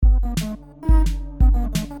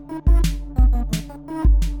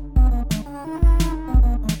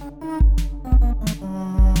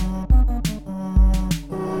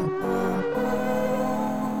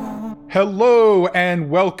Hello and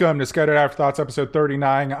welcome to Scattered Afterthoughts episode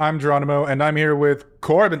 39. I'm Geronimo and I'm here with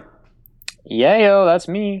Corbin. Yayo, that's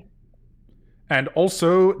me. And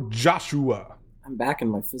also Joshua. I'm back in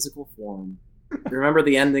my physical form. You remember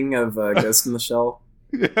the ending of Ghost in the Shell?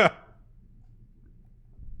 Yeah.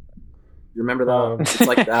 You remember that? It's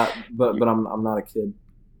like that, but I'm not a kid.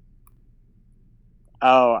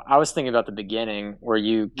 Oh, I was thinking about the beginning where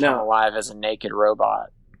you come alive as a naked robot.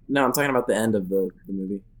 No, I'm talking about the end of the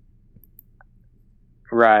movie.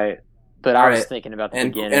 Right. But I was thinking about the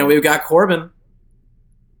beginning. And we've got Corbin.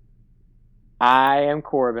 I am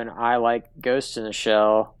Corbin. I like Ghost in the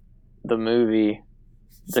Shell, the movie,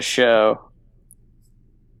 the show.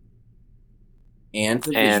 And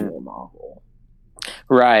the visual novel.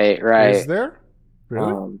 Right. Is there?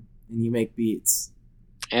 Really? And you make beats.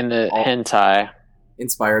 And the hentai.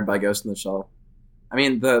 Inspired by Ghost in the Shell. I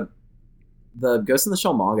mean, the Ghost in the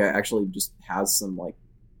Shell manga actually just has some, like,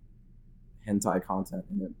 hentai content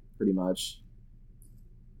in it, pretty much.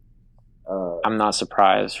 I'm not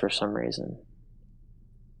surprised for some reason.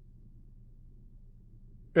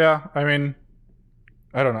 Yeah, I mean,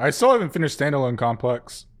 I don't know. I still haven't finished Standalone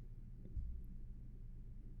Complex.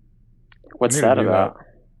 What's that about?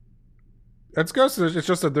 It's Ghost. It's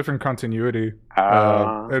just a different continuity.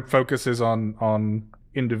 It focuses on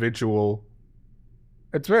individual.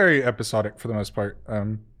 It's very episodic for the most part.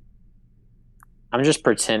 I'm just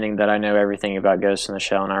pretending that I know everything about Ghost in the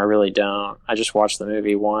Shell, and I really don't. I just watched the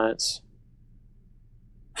movie once.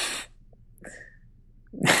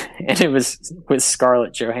 And it was with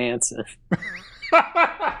Scarlett Johansson.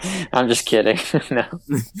 I'm just kidding. No.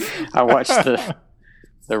 I watched the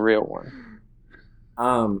real one.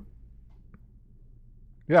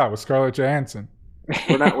 Yeah, with Scarlett Johansson.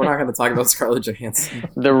 We're not going to talk about Scarlett Johansson.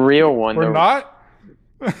 The real one. We're not?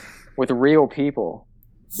 With real people.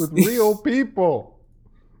 With real people.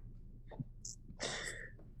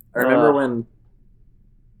 I remember when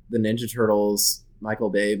the Ninja Turtles Michael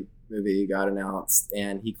Bay movie got announced,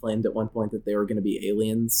 and he claimed at one point that they were going to be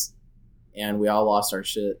aliens, and we all lost our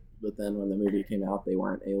shit. But then when the movie came out, they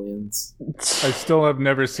weren't aliens. I still have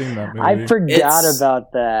never seen that movie. I forgot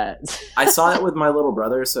about that. I saw it with my little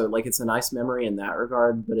brother, so like it's a nice memory in that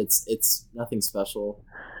regard, but it's nothing special.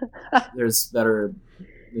 There's better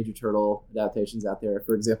Ninja Turtle adaptations out there.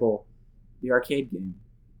 For example, the arcade game.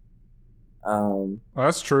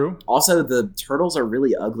 That's true. Also, the turtles are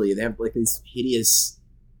really ugly. They have like these hideous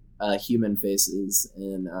human faces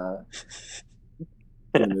in the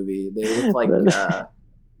movie. They look like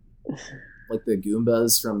the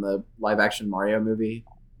Goombas from the live-action Mario movie,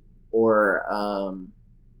 or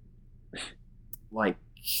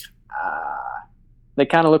they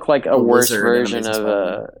kind of look like a worse version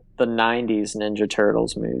of the 90s Ninja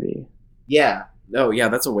Turtles movie. Yeah. Oh, yeah,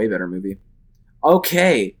 that's a way better movie.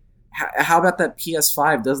 Okay. How about that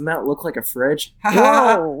PS5? Doesn't that look like a fridge?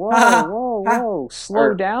 Whoa.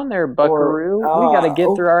 Slow down there, buckaroo. We got to get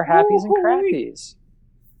through our happies and crappies.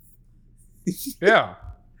 Yeah.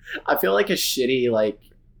 I feel like a shitty, like,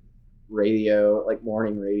 radio, like,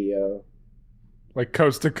 morning radio. Like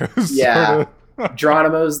coast to coast. Yeah.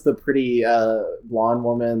 Geronimo's the pretty blonde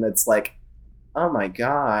woman that's like, oh my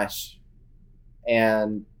gosh.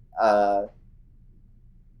 And I'm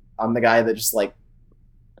the guy that just, like,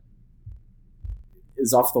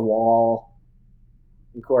 is off the wall.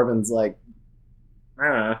 And Corbin's like,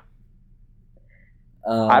 I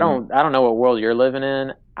don't know what world you're living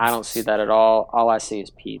in. I don't see that at all. All I see is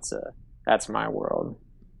pizza. That's my world.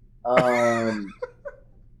 What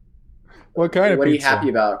kind of pizza? What are you happy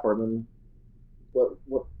about, Corbin? What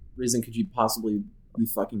reason could you possibly be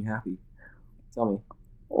fucking happy? Tell me.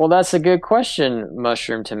 Well, that's a good question,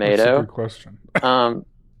 Mushroom Tomato. That's a good question.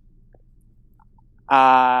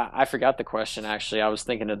 I forgot the question, actually. I was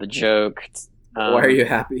thinking of the joke. Why are you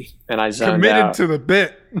happy? And I zoned Committed out. to the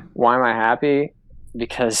bit. Why am I happy?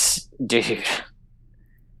 Because, dude,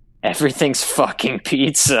 everything's fucking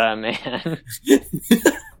pizza, man.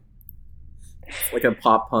 Like a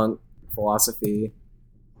pop punk philosophy.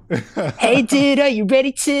 Hey, dude, are you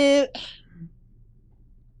ready to?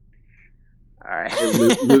 All right.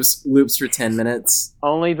 It loops for 10 minutes.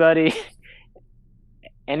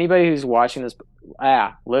 Anybody who's watching this,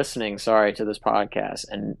 listening, to this podcast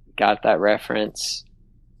and got that reference,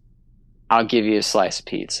 I'll give you a slice of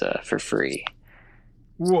pizza for free.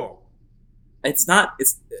 Whoa.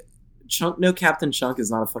 No Captain Chunk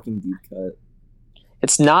is not a fucking deep cut.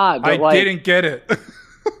 It's not, but I didn't get it.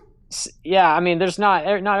 Yeah, I mean, not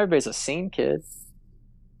everybody's a scene kid.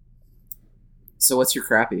 So what's your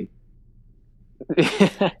crappy?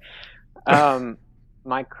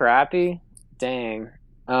 My crappy? Dang.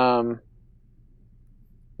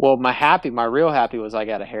 Well, my real happy was I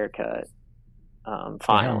got a haircut.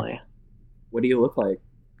 Finally. What do you look like?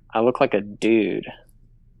 I look like a dude.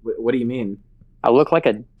 What do you mean? I look like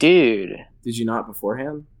a dude. Did you not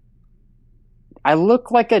beforehand? I look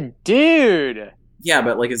like a dude. Yeah,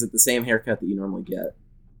 but like, is it the same haircut that you normally get?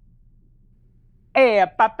 Hey,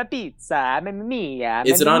 Papa Pizza, mamma mia.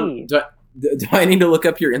 Is it on? Do I need to look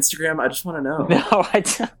up your Instagram? I just want to know. No, I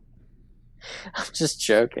don't. I'm just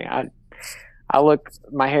joking.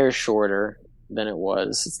 My hair is shorter than it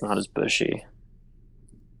was. It's not as bushy.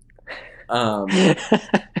 But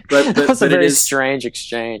That was a very it is strange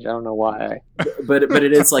exchange. I don't know why. But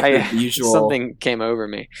it is like the usual. Something came over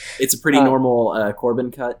me. It's a pretty normal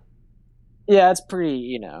Corbin cut. Yeah, it's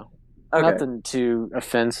pretty. Okay. Nothing too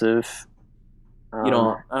offensive.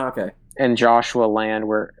 Okay. In Joshua land,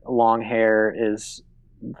 where long hair is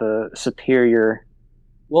the superior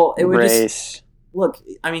it would race. Just look.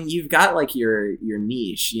 I mean, you've got like your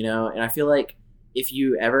niche, and I feel like if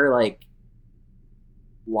you ever like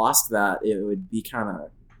lost that, it would be kind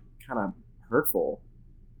of hurtful.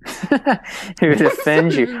 It would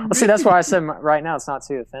offend you. Well, see, that's why I said right now it's not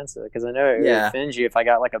too offensive, because I know it would offend you if I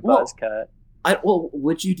got like a buzz cut.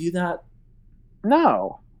 Would you do that?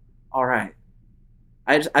 No. All right.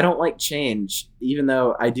 I don't like change, even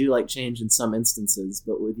though I do like change in some instances.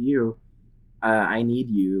 But with you, I need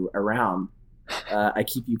you around. I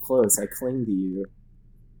keep you close. I cling to you.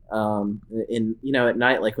 And at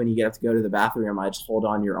night, like when you get up to go to the bathroom, I just hold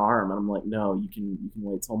on your arm, and I'm like, no, you can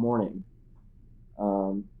wait till morning.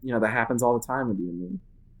 That happens all the time with you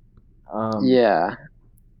and me. Yeah.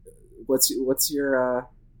 What's your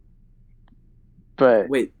But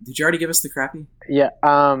wait, did you already give us the crappy? Yeah.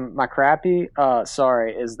 My crappy,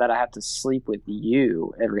 is that I have to sleep with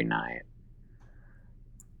you every night.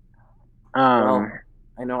 Well,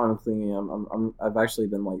 I know I'm clingy. I've actually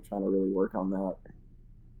been like trying to really work on that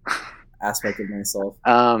aspect of myself.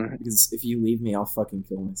 Because if you leave me, I'll fucking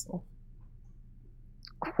kill myself.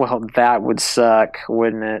 Well, that would suck,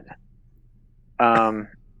 wouldn't it?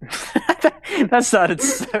 That sounded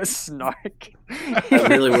so snark. I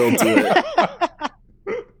really will do it.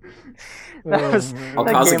 I'll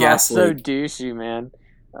cause a gas leak. So douchey, man.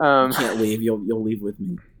 You can't leave. You'll leave with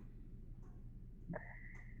me.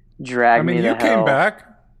 Drag me to hell. You came back.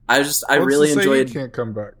 I really enjoyed. You can't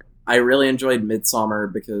come back. I really enjoyed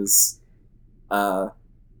Midsommar because, I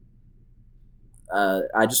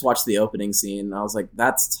just watched the opening scene and I was like,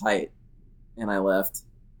 "That's tight," and I left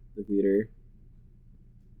the theater.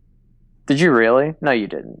 Did you really? No, you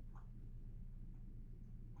didn't.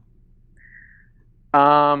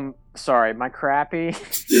 Sorry, my crappy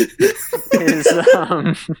is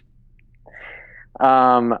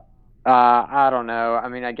I don't know. I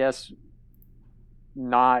mean, I guess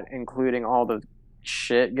not including all the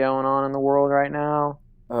shit going on in the world right now.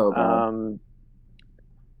 Oh, God.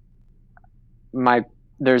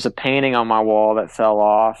 There's a painting on my wall that fell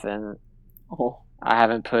off, and I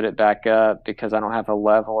haven't put it back up because I don't have a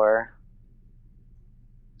leveler.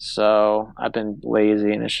 So I've been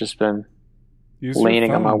lazy, and it's just been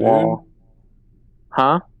leaning on my wall.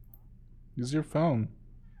 Huh? Use your phone.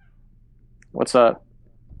 What's up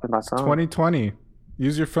with my phone? 2020.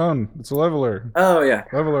 Use your phone. It's a leveler. Oh, yeah.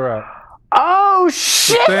 Leveler out. Oh,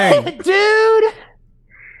 shit, dude!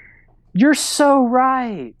 You're so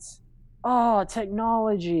right. Oh,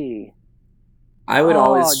 technology. I would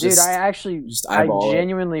always dude, I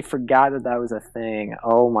genuinely forgot that was a thing.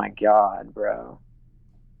 Oh, my God, bro.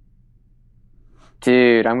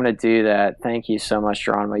 Dude, I'm going to do that. Thank you so much,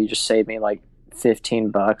 Geronimo. You just saved me like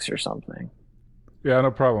 $15 or something. Yeah,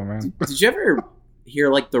 no problem, man. Did you ever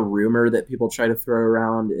hear like the rumor that people try to throw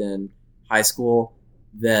around in high school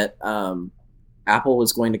that Apple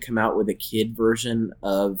was going to come out with a kid version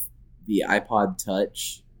of the iPod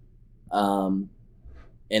Touch, and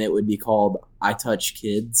it would be called iTouch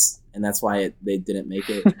Kids, and that's why they didn't make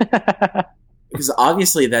it? Because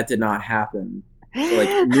obviously that did not happen for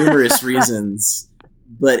like numerous reasons.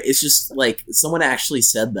 But it's just like someone actually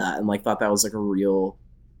said that and like thought that was like a real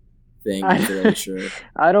thing. I'm fairly sure.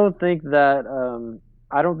 I don't think that.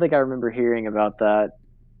 I don't think I remember hearing about that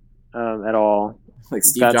at all. Like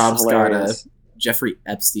Steve Jobs got Jeffrey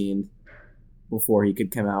Epstein before he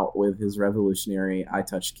could come out with his revolutionary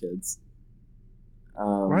iTouch Kids.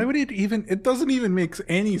 Why would it even? It doesn't even make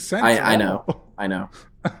any sense. I know.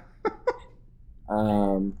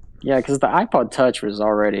 Yeah, because the iPod Touch was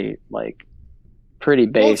already like pretty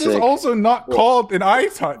basic. Well, it's also not called an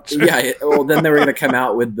iTouch. Yeah, then they were going to come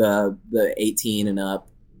out with the 18 and up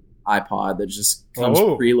iPod that just comes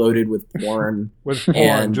preloaded with porn,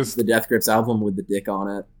 and just the Death Grips album with the dick on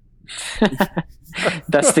it.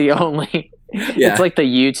 That's the only It's like the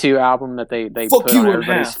U2 album that they Fuck put you on in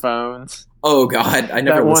everybody's half. phones. Oh god, I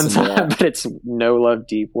never That one listened to time, that. but it's No Love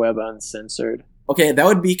Deep Web Uncensored. Okay, that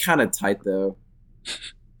would be kind of tight though.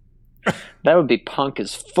 That would be punk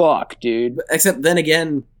as fuck, dude. Except then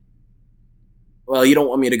again, well, you don't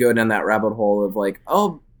want me to go down that rabbit hole of like,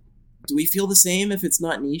 oh, do we feel the same if it's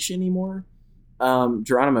not niche anymore?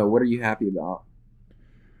 Geronimo, what are you happy about?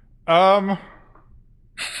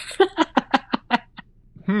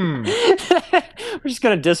 We're just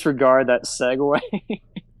gonna disregard that segue.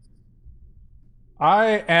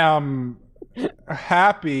 I am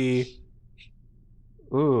happy.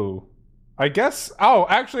 Ooh. I guess. Oh,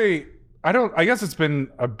 actually, I don't. I guess it's been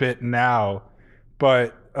a bit now,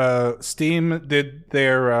 but Steam did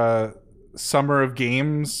their Summer of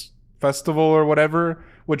Games festival or whatever,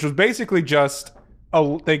 which was basically just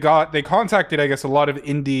they contacted, I guess, a lot of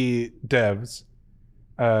indie devs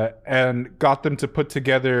and got them to put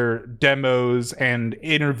together demos and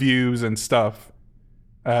interviews and stuff,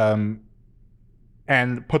 and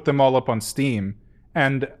put them all up on Steam.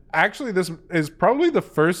 And actually, this is probably the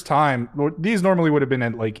first time. These normally would have been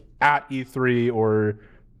at E3 or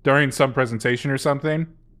during some presentation or something.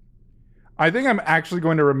 I think I'm actually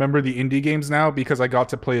going to remember the indie games now because I got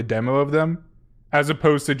to play a demo of them, as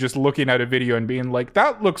opposed to just looking at a video and being like,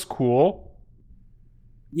 "That looks cool."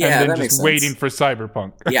 Yeah, and then that just makes sense. waiting for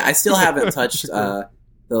Cyberpunk. Yeah, I still haven't touched the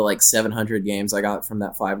 700 games I got from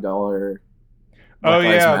that $5. Black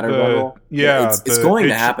Lives Matter bundle. It's going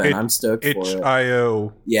to happen. I'm stoked for it.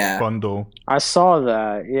 itch.io bundle. I saw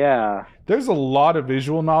that. Yeah, there's a lot of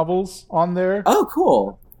visual novels on there. Oh,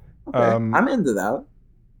 cool. Okay. I'm into that.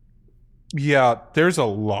 Yeah, there's a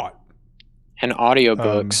lot. And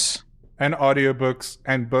audiobooks.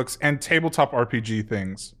 And books and tabletop RPG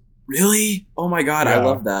things. Really? Oh my god, Yeah, I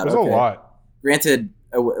love that. There's a lot. Granted,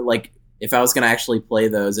 like if I was gonna actually play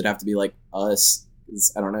those, it'd have to be like Us.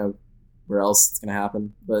 'Cause I don't know where else it's gonna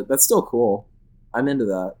happen, but that's still cool. I'm into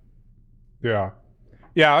that.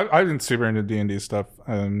 Yeah, I've been super into D&D stuff.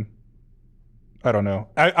 I don't know.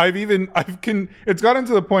 It's gotten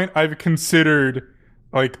to the point I've considered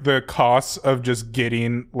like the costs of just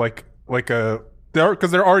getting because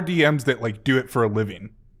there are DMs that do it for a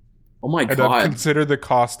living. Oh my god! And I've considered the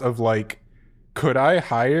cost of could I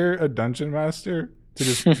hire a dungeon master to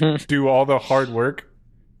just do all the hard work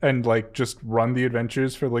and just run the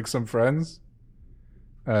adventures for some friends?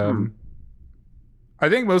 I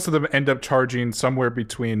think most of them end up charging somewhere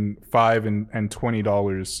between $5 and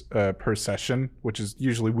 $20 per session, which is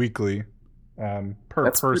usually weekly per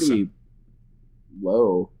That's person. Pretty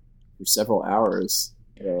low for several hours.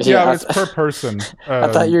 Yeah, it's per person. I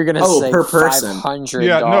thought you were going to say per person. $500.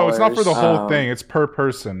 Yeah, no, it's not for the whole thing. It's per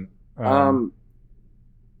person. But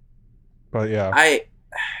yeah.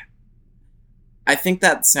 I think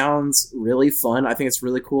that sounds really fun. I think it's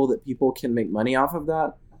really cool that people can make money off of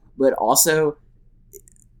that. But also,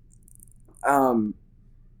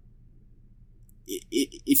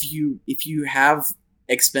 if you have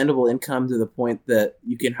expendable income to the point that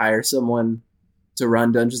you can hire someone to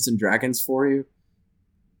run Dungeons and Dragons for you,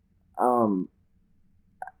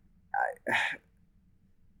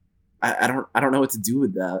 I don't know what to do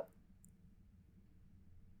with that.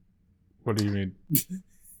 What do you mean?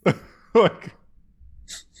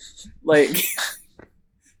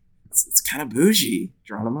 It's kind of bougie,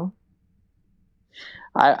 Geronimo.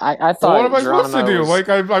 I thought. What am I supposed to do?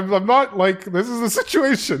 I'm not this is the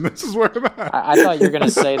situation. This is where I'm at. I thought you were going to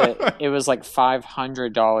say that it was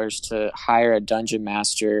 $500 to hire a dungeon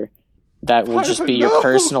master that will just be your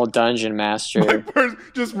personal dungeon master.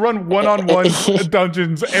 Just run one-on-one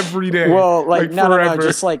dungeons every day. Well, no, forever.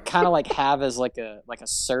 just kind of have as a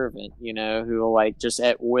servant, who will just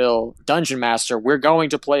at will dungeon master. We're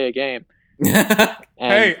going to play a game.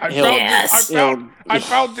 Hey, I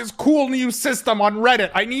found this cool new system on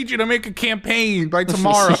Reddit. I need you to make a campaign by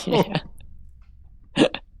tomorrow.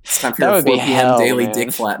 It's time for your 4 p.m. daily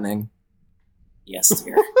dick flattening. Yes,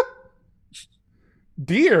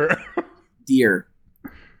 dear. Dear.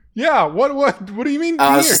 Yeah, what do you mean, dear?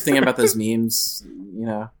 I was just thinking about those memes,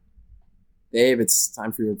 Babe, it's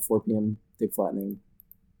time for your 4 p.m. dick flattening.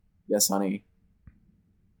 Yes, honey.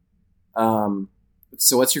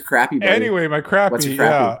 So what's your crappy, buddy? Anyway, my crappy, what's your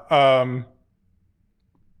crappy? Yeah.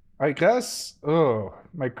 I guess,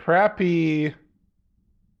 my crappy...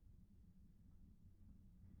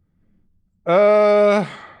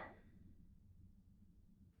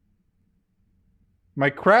 My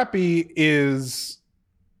crappy is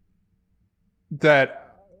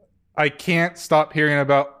that I can't stop hearing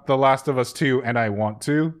about The Last of Us 2, and I want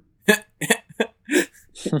to.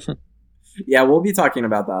 Yeah, we'll be talking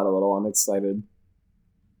about that a little. I'm excited.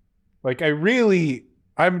 Like I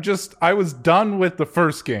was done with the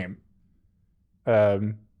first game.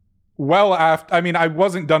 Well after, I mean, I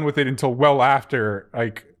wasn't done with it until well after,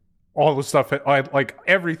 like, all the stuff like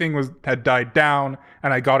everything had died down,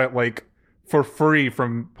 and I got it like for free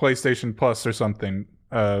from PlayStation Plus or something.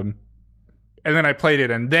 And then I played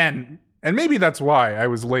it, and maybe that's why I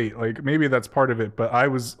was late. Like maybe that's part of it, but I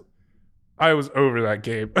was over that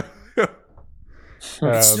game.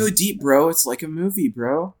 It's so deep, bro. It's like a movie,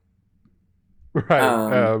 bro.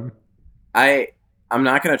 Right. I'm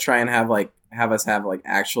not gonna try and have us have like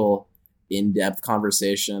actual in-depth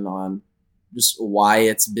conversation on just why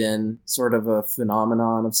it's been sort of a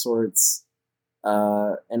phenomenon of sorts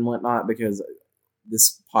and whatnot, because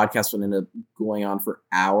this podcast would end up going on for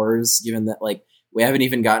hours, given that like we haven't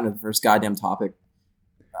even gotten to the first goddamn topic.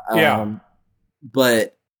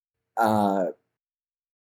 But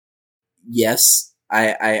yes,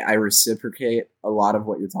 I reciprocate a lot of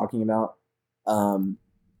what you're talking about.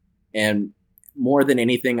 And more than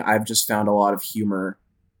anything, I've just found a lot of humor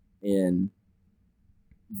in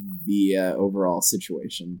the overall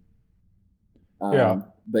situation.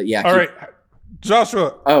 But yeah. All right,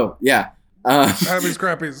 Joshua. Oh yeah. Happy's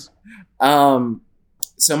crappies.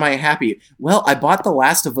 So my happy. Well, I bought The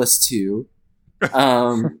Last of Us 2.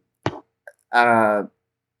 Fuck.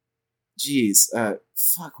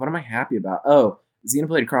 What am I happy about? Oh,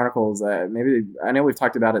 Xenoblade Chronicles. Maybe I know we've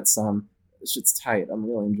talked about it some. This shit's tight. I'm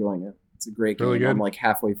really enjoying it. It's a great game. Really good. I'm like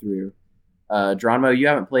halfway through. Dronmo, you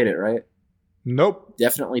haven't played it, right? Nope.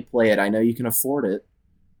 Definitely play it. I know you can afford it.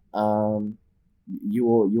 You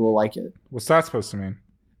will like it. What's that supposed to mean?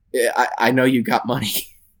 I know you got money.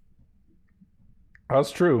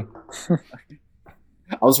 That's true.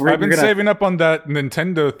 I was worried I've been saving up on that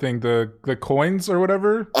Nintendo thing, the coins or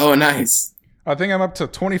whatever. Oh, nice. I think I'm up to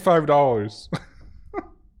 $25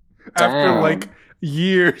 after like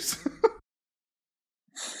years.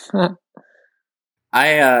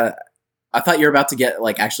 I thought you were about to get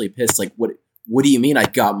like actually pissed. Like, what do you mean I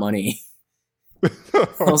got money? I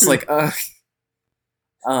was like,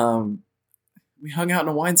 we hung out in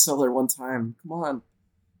a wine cellar one time. Come on,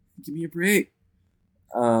 give me a break.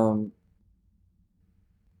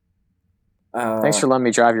 Thanks for letting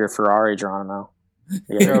me drive your Ferrari, Geronimo.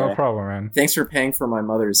 Yeah, no problem, man. Thanks for paying for my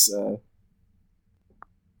mother's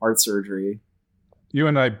heart surgery. You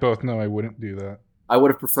and I both know I wouldn't do that. I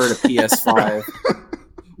would have preferred a PS5.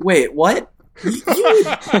 Wait, what? You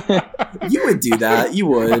would do that. You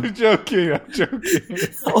would. I'm joking. I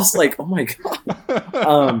was like, oh my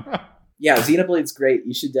god. Yeah, Xenoblade's great.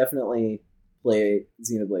 You should definitely play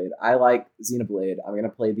Xenoblade. I like Xenoblade. I'm gonna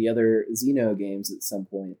play the other Xeno games at some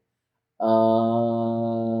point.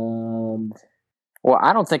 Well,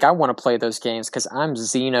 I don't think I want to play those games because I'm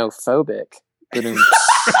xenophobic. That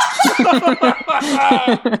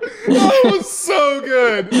was so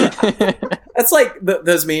good. That's like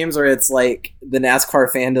those memes where it's like the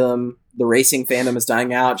NASCAR fandom, the racing fandom is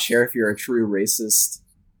dying out. Sheriff, you're a true racist.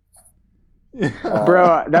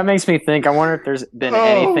 Bro, that makes me think. I wonder if there's been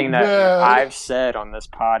anything that I've said on this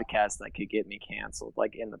podcast that could get me canceled,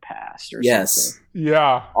 like in the past or something.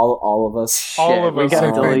 Yeah. All of us. Shit, all of us. We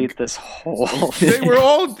gotta delete this whole thing. They were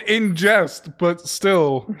all in jest, but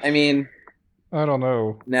still. I mean, I don't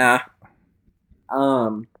know. Nah.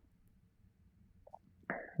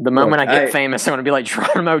 The moment I get famous, I'm gonna be like,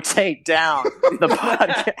 Geronimo, take down the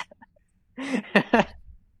podcast.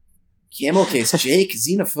 Camel Case Jake,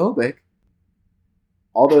 xenophobic.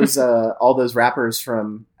 All those rappers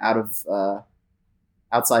from outside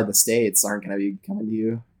the States aren't going to be coming to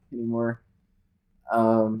you anymore.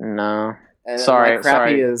 No. Sorry. My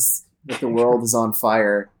crappy is that the world is on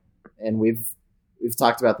fire, and we've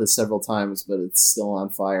talked about this several times, but it's still on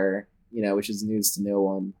fire. You know, which is news to no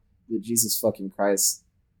one. That Jesus fucking Christ,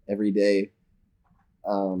 every day,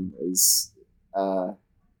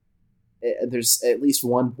 there's at least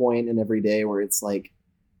one point in every day where it's like,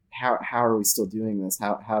 how are we still doing this?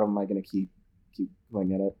 How am I going to keep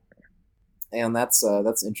going at it? And that's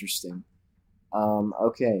interesting.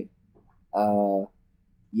 Okay.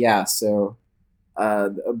 Yeah. So,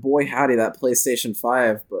 boy howdy, that PlayStation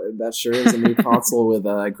 5, but that sure is a new console with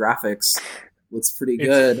graphics. Looks pretty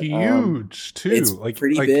good. It's huge too. It's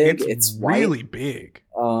pretty big. It's really white. Big.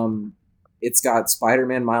 It's got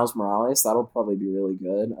Spider-Man Miles Morales. That'll probably be really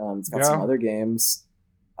good. It's got some other games.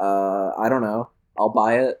 I don't know. I'll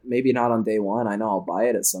buy it. Maybe not on day one. I know I'll buy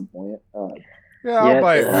it at some point. I'll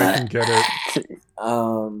buy it when I can get it.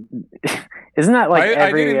 Isn't that like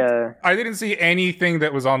I didn't see anything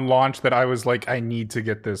that was on launch that I was like, I need to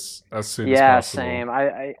get this as soon as Yeah, possible. same.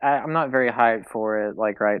 I'm not very hyped for it.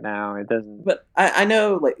 Like right now, it doesn't. But I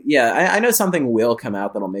know, like, I know something will come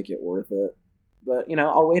out that'll make it worth it. But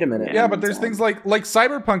I'll wait a minute. Yeah, but there's things like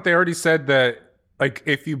Cyberpunk. They already said that like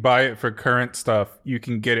if you buy it for current stuff, you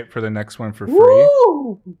can get it for the next one for free.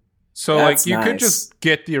 Woo! So That's like you could nice. just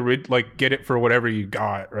get get it for whatever you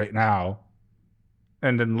got right now.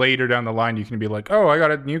 And then later down the line, you can be like, oh, I got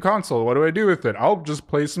a new console. What do I do with it? I'll just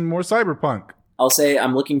play some more Cyberpunk. I'll say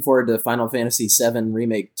I'm looking forward to Final Fantasy VII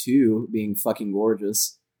Remake 2 being fucking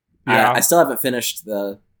gorgeous. Yeah. I still haven't finished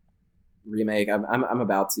the remake. I'm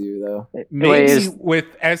about to, though. Maybe with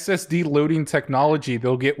SSD loading technology,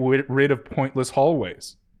 they'll get rid of pointless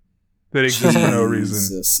hallways that exist for no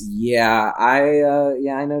reason. Yeah,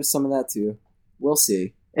 I know some of that too. We'll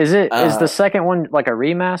see. Is the second one like a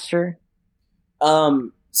remaster?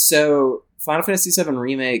 So Final Fantasy VII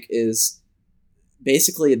Remake is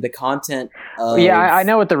basically the content of... Yeah, I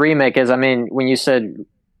know what the remake is. I mean, when you said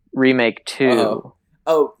remake 2...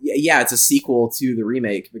 Oh, yeah, it's a sequel to the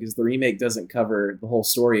remake, because the remake doesn't cover the whole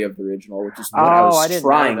story of the original, which is what I was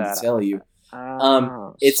trying to tell you.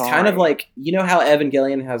 It's kind of like, you know how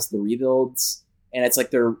Evangelion has the rebuilds, and it's like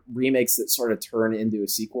they're remakes that sort of turn into a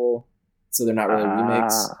sequel, so they're not really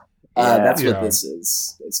remakes. That's what this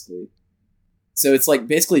is, basically. So it's like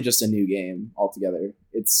basically just a new game altogether.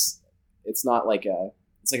 It's not like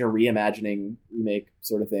it's like a reimagining remake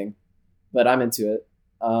sort of thing, but I'm into it.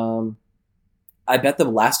 I bet The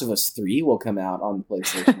Last of Us 3 will come out on the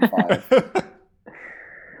PlayStation 5.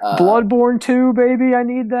 Bloodborne 2, baby, I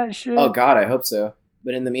need that shit. Oh god, I hope so.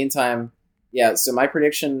 But in the meantime, yeah, so my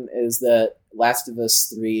prediction is that Last of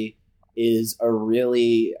Us 3 is a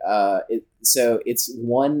really it's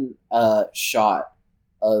one shot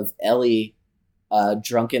of Ellie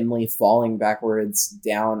drunkenly falling backwards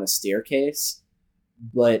down a staircase,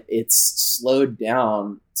 but it's slowed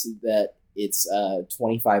down to that it's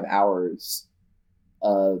 25 hours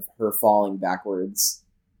of her falling backwards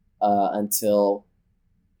until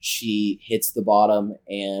she hits the bottom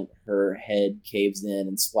and her head caves in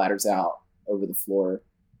and splatters out over the floor,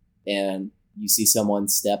 and you see someone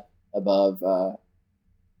step above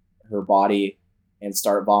her body and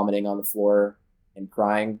start vomiting on the floor and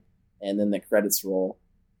crying, and then the credits roll,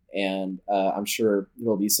 and I'm sure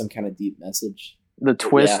there'll be some kind of deep message. The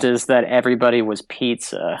twist is that everybody was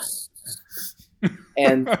pizza.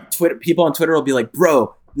 And people on Twitter will be like,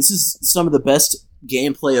 bro, this is some of the best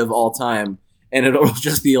gameplay of all time. And it'll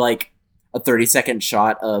just be like a 30-second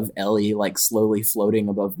shot of Ellie like slowly floating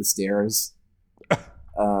above the stairs.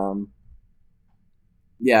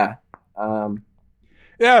 Yeah.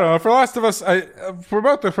 Yeah, I don't know. For Last of Us, for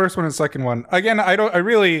both the first one and second one, again, I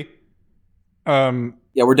really... yeah,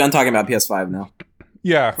 we're done talking about PS5 now.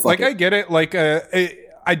 Yeah, I get it. Like,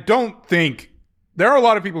 I don't think... There are a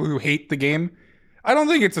lot of people who hate the game. I don't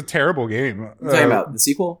think it's a terrible game. You're talking about the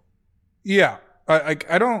sequel? Yeah. I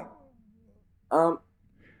don't...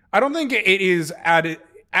 I don't think it is at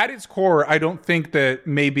its core. I don't think that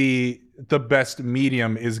maybe the best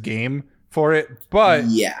medium is game for it, but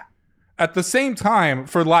yeah, at the same time,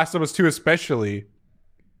 for Last of Us 2 especially,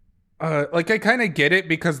 I kind of get it,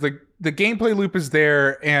 because the gameplay loop is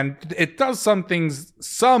there, and it does some things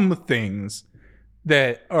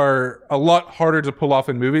that are a lot harder to pull off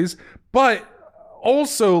in movies, but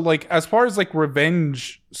also like as far as like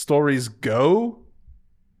revenge stories go,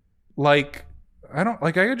 like.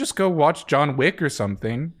 I could just go watch John Wick or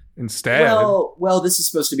something instead. Well, this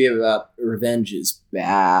is supposed to be about revenge is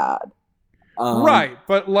bad. Right,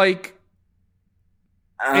 but like,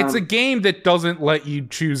 it's a game that doesn't let you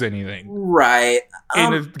choose anything. Right.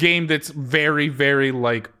 In a game that's very, very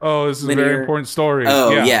like, oh, this is linear. A very important story.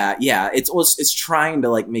 Oh, yeah. It's trying to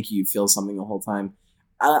like make you feel something the whole time.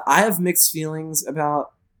 I have mixed feelings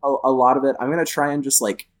about a lot of it. I'm going to try and just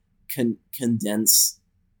like condense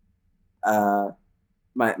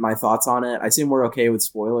my thoughts on it. I assume we're okay with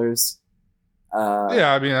spoilers.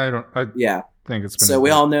 Yeah, I mean, I think it's been so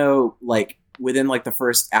we all know, like, within like the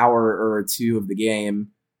first hour or two of the game,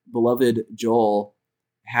 beloved Joel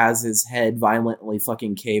has his head violently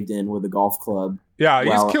fucking caved in with a golf club. Yeah,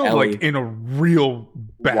 he's killed Ellie like in a real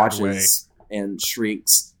bad way and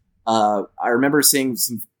shrieks. I remember seeing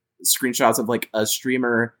some screenshots of like a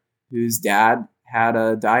streamer whose dad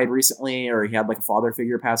had died recently, or he had like a father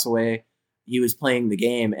figure pass away. He was playing the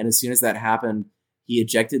game, and as soon as that happened, he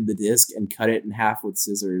ejected the disc and cut it in half with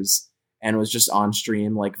scissors, and was just on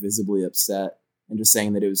stream, like, visibly upset, and just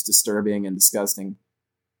saying that it was disturbing and disgusting.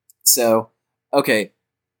 So, okay.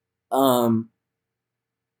 I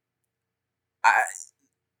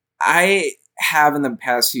have in the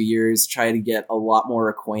past few years tried to get a lot more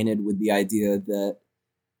acquainted with the idea that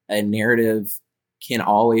a narrative can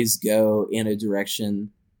always go in a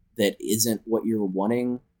direction that isn't what you're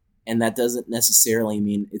wanting, and that doesn't necessarily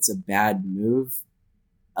mean it's a bad move.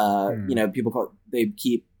 People they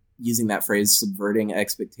keep using that phrase, subverting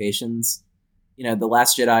expectations. The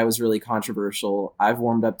Last Jedi was really controversial. I've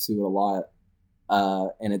warmed up to it a lot,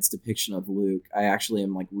 and its depiction of Luke. I actually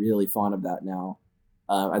am like really fond of that now.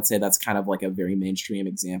 I'd say that's kind of like a very mainstream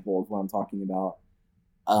example of what I'm talking about.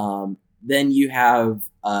 Then you have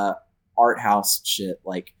art house shit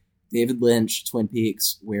like David Lynch, Twin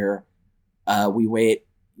Peaks, where we wait,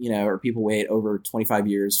 or people wait over 25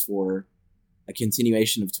 years for a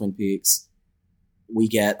continuation of Twin Peaks. We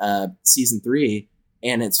get season 3,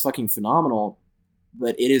 and it's fucking phenomenal,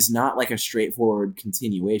 but it is not like a straightforward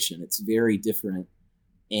continuation. It's very different,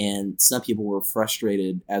 and some people were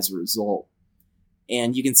frustrated as a result.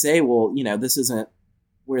 And you can say, well, this isn't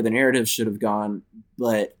where the narrative should have gone,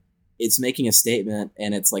 but it's making a statement,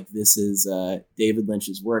 and it's like, this is David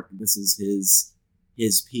Lynch's work. This is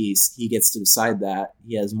his piece. He gets to decide that.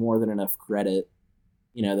 He has more than enough credit,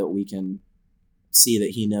 that we can see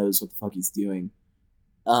that he knows what the fuck he's doing.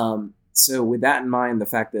 So with that in mind, the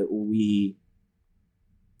fact that we,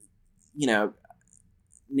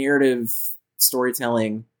 narrative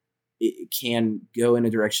storytelling, it can go in a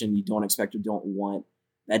direction you don't expect or don't want.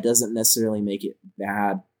 That doesn't necessarily make it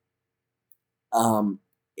bad.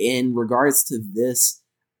 In regards to this,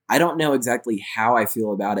 I don't know exactly how I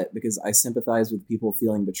feel about it, because I sympathize with people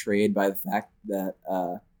feeling betrayed by the fact that,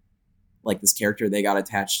 this character they got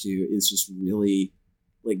attached to is just really,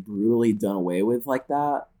 brutally done away with like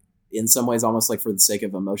that. In some ways, almost like for the sake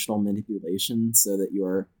of emotional manipulation, so that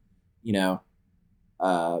you're, you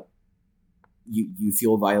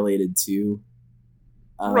feel violated too.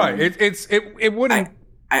 Right. It wouldn't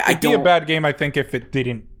it'd be a bad game, I think, if it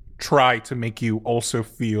didn't try to make you also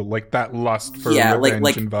feel like that lust for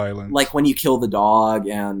revenge and violence. Like when you kill the dog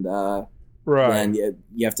and right. Then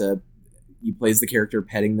you have to, you plays the character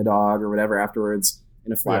petting the dog or whatever afterwards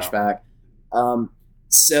in a flashback. Yeah.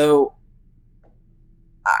 So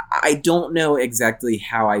I don't know exactly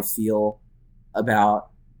how I feel about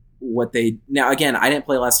what they... Now, again, I didn't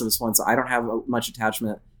play Last of Us 1, so I don't have much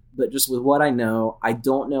attachment. But just with what I know, I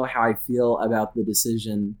don't know how I feel about the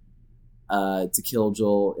decision to kill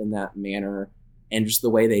Joel in that manner, and just the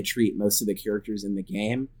way they treat most of the characters in the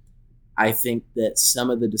game. I think that some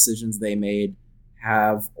of the decisions they made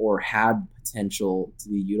have or had potential to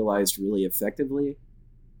be utilized really effectively,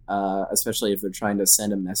 especially if they're trying to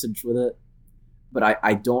send a message with it. But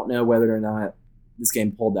I don't know whether or not this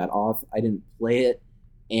game pulled that off. I didn't play it.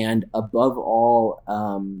 And above all,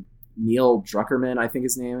 Neil Druckerman, I think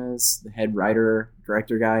his name is, the head writer,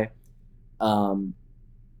 director guy,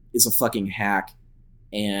 is a fucking hack.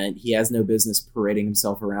 And he has no business parading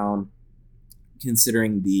himself around,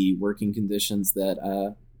 considering the working conditions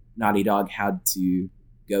that Naughty Dog had to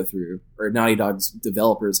go through, or Naughty Dog's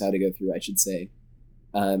developers had to go through, I should say,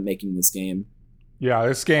 making this game. Yeah,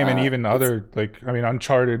 this game and even other,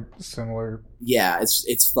 Uncharted, similar. Yeah,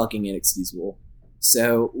 it's fucking inexcusable.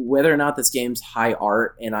 So whether or not this game's high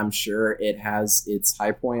art, and I'm sure it has its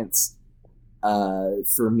high points,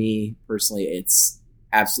 for me personally, it's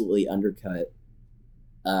absolutely undercut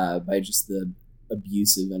by just the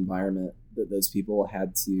abusive environment that those people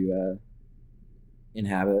had to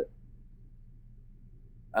inhabit.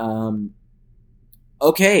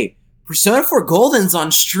 Okay, Persona 4 Golden's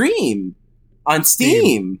on stream. On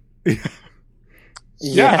Steam.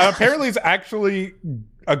 Yeah, apparently it's actually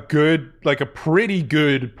a pretty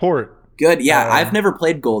good port. Good, yeah. I've never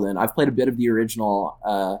played Golden. I've played a bit of the original.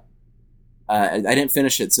 I didn't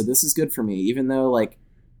finish it, so this is good for me. Even though,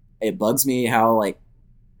 it bugs me how,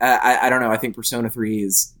 I don't know. I think Persona 3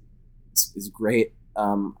 is great.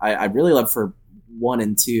 I really love for 1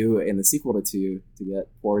 and 2 and the sequel to 2 to get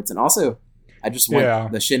ports, and also I just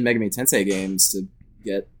want the Shin Megami Tensei games to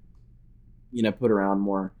get put around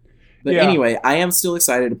more. But anyway, I am still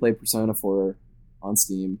excited to play Persona 4 on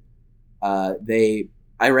Steam. I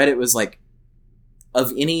read it was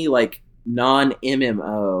of any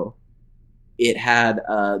non-MMO, it had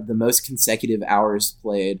the most consecutive hours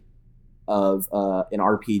played of an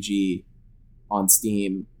RPG on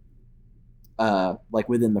Steam,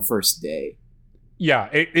 within the first day. Yeah,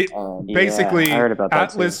 it basically, I heard about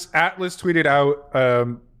that Atlas tweeted out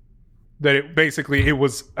that it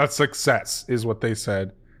was a success, is what they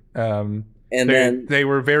said. And then they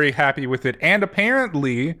were very happy with it. And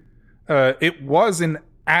apparently, it was an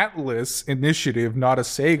Atlas initiative, not a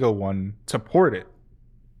Sega one, to port it,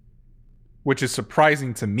 which is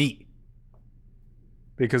surprising to me.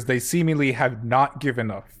 because they seemingly have not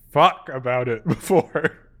given a fuck about it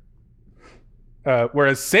before.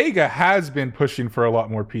 Whereas Sega has been pushing for a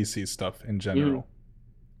lot more PC stuff in general.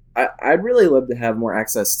 I'd really love to have more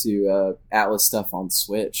access to Atlas stuff on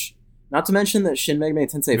Switch. Not to mention that Shin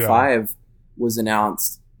Megami Tensei 5 was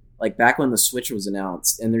announced, like back when the Switch was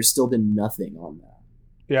announced, and there's still been nothing on that.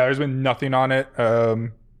 Yeah, there's been nothing on it.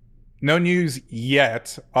 No news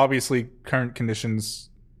yet. Obviously, current conditions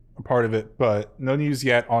are part of it, but no news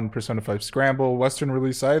yet on Persona 5 Scramble, Western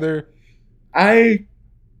release either. I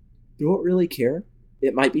don't really care.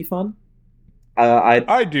 It might be fun.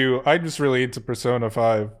 I do. I'm just really into Persona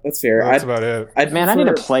 5. That's fair. That's about it. I need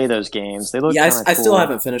to play those games. They look I cool. still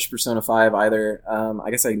haven't finished Persona 5 either. I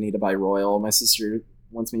guess I need to buy Royal. My sister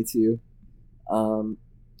wants me to.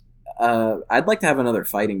 I'd like to have another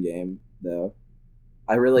fighting game, though.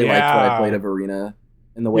 I really liked what I played of Arena.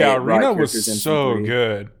 And the way it brought Arena characters in was so 3.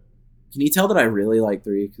 good. Can you tell that I really like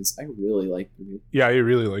 3? Because I really like 3. Yeah, you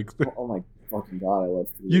really like 3. Oh my fucking god, I love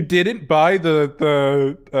 3. You didn't buy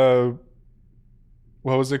the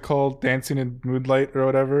what was it called? Dancing in Moonlight or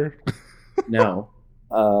whatever? No.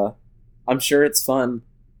 I'm sure it's fun.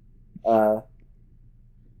 I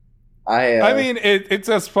mean, it's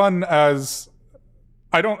as fun as...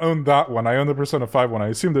 I don't own that one. I own the Persona 5 one. I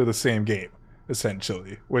assume they're the same game,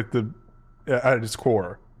 essentially, with the at its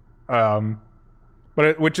core. But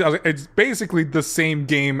it's basically the same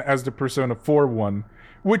game as the Persona 4 one,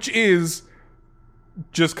 which is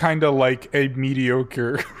just kind of like a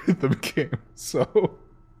mediocre rhythm game. So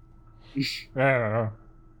I don't know.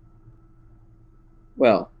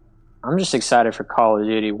 Well, I'm just excited for Call of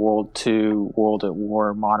Duty World 2, World at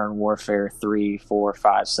War, Modern Warfare 3, 4,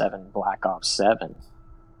 5, 7, Black Ops 7.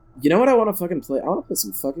 You know what I want to fucking play? I want to play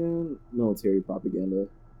some fucking military propaganda.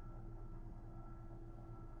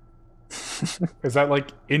 Is that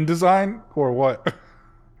like InDesign or what?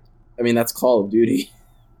 I mean, that's Call of Duty.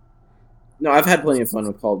 No, I've had plenty of fun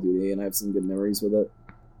with Call of Duty, and I have some good memories with it.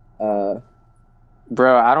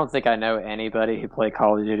 Bro, I don't think I know anybody who played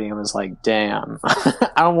Call of Duty and was like, damn,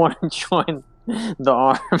 I want to join the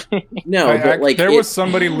army. No, but like... There was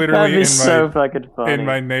somebody literally fucking funny. in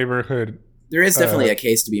my neighborhood. There is definitely a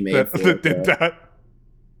case to be made for that did that.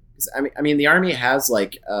 I mean, the army has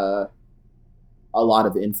like a lot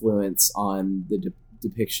of influence on the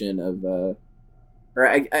depiction of...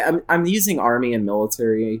 I'm using army and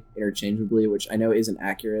military interchangeably, which I know isn't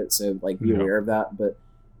accurate, so like be aware of that. But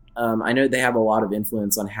I know they have a lot of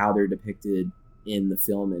influence on how they're depicted in the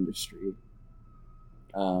film industry.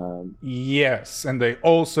 Yes, and they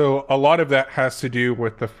also, a lot of that has to do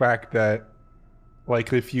with the fact that,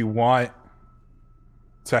 like, if you want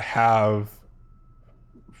to have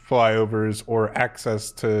flyovers or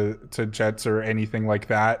access to jets or anything like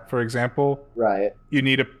that, for example, right, you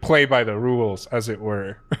need to play by the rules, as it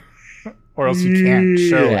were, or else you can't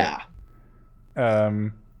show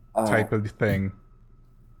it. Type of thing.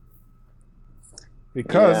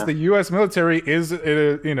 Because the U.S. military is,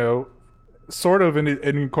 sort of an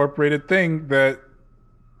incorporated thing that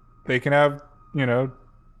they can have,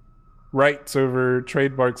 rights over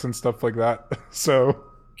trademarks and stuff like that. So,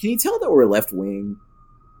 can you tell that we're left wing?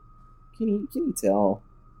 Can you tell,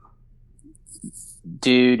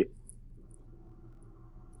 dude?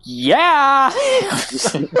 Yeah.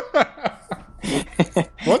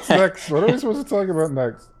 What's next? What are we supposed to talk about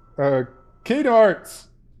next? Kingdom Hearts.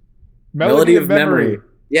 Melody of Memory.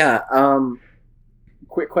 Yeah.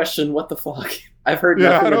 Quick question. What the fuck? I've heard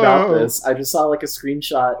nothing about this. I just saw like a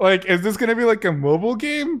screenshot. Like, is this going to be like a mobile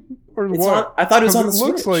game or what? I thought it was on the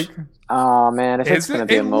Switch. Looks like. Oh man, if it's going to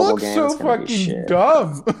be a mobile game, it looks so fucking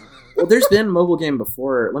dumb. Well, there's been mobile game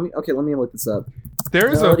before. Let me look this up. There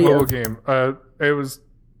is a mobile game. It was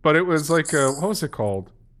like what was it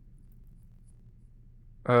called?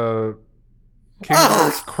 Kingdom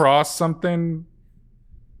Hearts Cross something.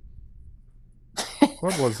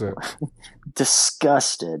 What was it?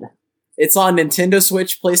 Disgusted. It's on Nintendo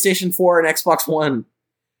Switch, PlayStation 4, and Xbox One.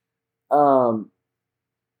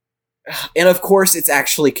 And of course, it's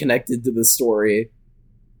actually connected to the story.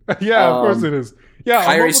 Yeah, of course it is. Yeah,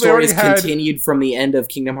 Kairi story is continued from the end of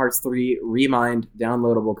Kingdom Hearts 3. Remind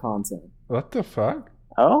downloadable content. What the fuck?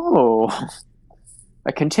 Oh,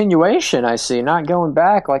 a continuation. I see. Not going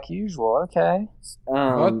back like usual. Okay.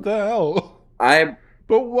 What the hell?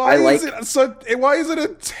 But why is it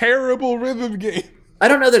a terrible rhythm game? I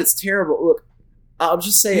don't know that it's terrible. Look, I'll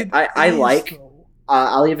just say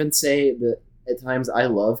I'll even say that at times I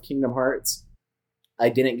love Kingdom Hearts. I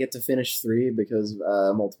didn't get to finish 3 because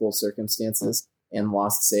of multiple circumstances and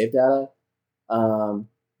lost save data.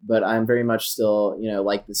 But I'm very much still,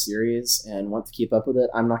 like the series and want to keep up with it.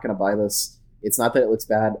 I'm not going to buy this It's not that it looks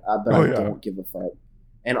bad, but Oh, I yeah. don't give a fuck.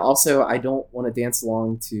 And also, I don't want to dance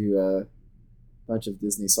along to a bunch of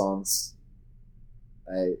Disney songs.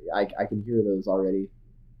 I can hear those already.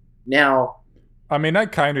 Now, I mean, I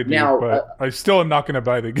kind of do, Now, but I still am not going to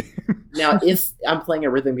buy the game. now, if I'm playing a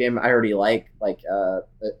rhythm game I already like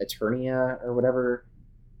Eternia or whatever,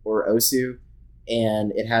 or Osu,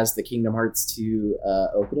 and it has the Kingdom Hearts 2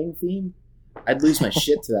 opening theme, I'd lose my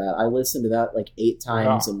shit to that. I listened to that like 8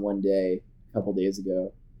 times in one day a couple days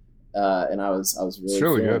ago, and I was really It's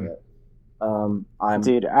really feeling good. it.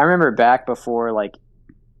 Dude, I remember back before, like,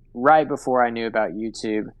 right before I knew about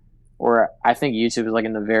YouTube, or I think YouTube was like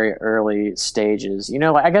in the very early stages. You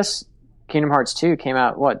know, like, I guess Kingdom Hearts 2 came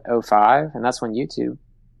out, what, 05? And that's when YouTube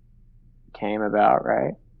came about,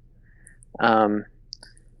 right?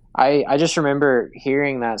 I just remember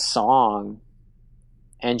hearing that song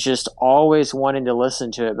and just always wanting to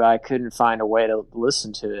listen to it, but I couldn't find a way to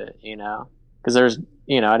listen to it, you know? Because there's,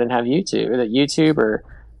 you know, I didn't have YouTube, or,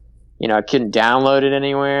 you know, I couldn't download it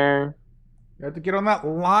anywhere. You have to get on that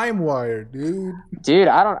LimeWire, dude. Dude,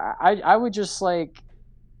 I would just, like,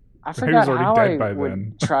 I forgot already how dead I by would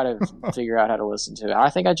then. try to figure out how to listen to it.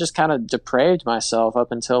 I think I just kind of depraved myself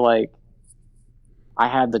up until, like, I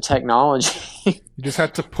had the technology. You just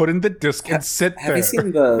have to put in the disc and sit there. Have you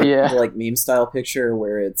seen the, Yeah. the like meme style picture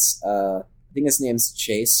where it's I think his name's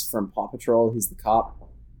Chase from Paw Patrol. He's the cop,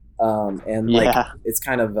 and like Yeah. it's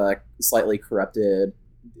kind of slightly corrupted,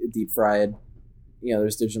 deep fried. You know,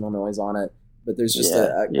 there's digital noise on it, but there's just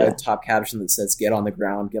a top caption that says "Get on the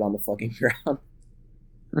ground, get on the fucking ground."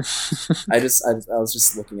 I was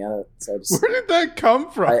just looking at it, so I just Where did that come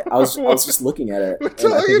from? I was just looking at it. We're and I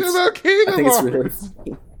talking think it's- about Kingdom I think it's Hearts. really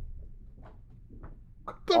funny.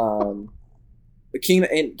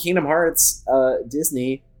 Kingdom Hearts,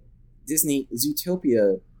 Disney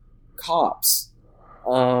Zootopia, cops.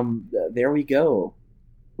 There we go.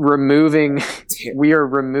 We are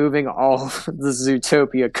removing all the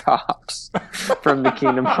Zootopia cops from the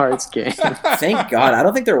Kingdom Hearts game. Thank God. I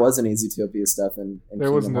don't think there was any Zootopia stuff in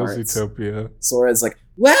There was Kingdom no Hearts. Zootopia. Sora's like,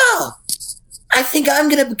 well, I think I'm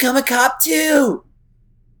gonna become a cop too.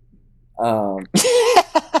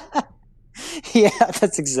 Yeah,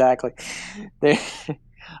 that's exactly. There.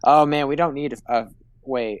 Oh man, we don't need a.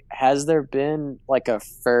 Wait, has there been like a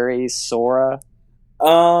furry Sora?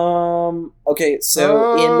 Okay,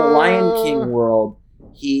 so in the Lion King world,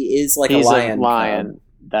 he is like He's a lion. lion.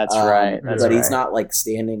 That's right. That's but right. he's not like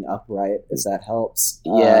standing upright. If that helps.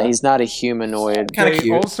 Yeah, he's not a humanoid. Kinda They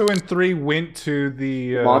cute. also in 3 went to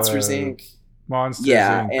the Monsters Inc. Monsters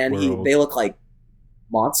Yeah, Inc. and world. they look like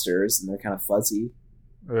monsters, and they're kind of fuzzy.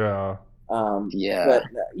 Yeah. Yeah. But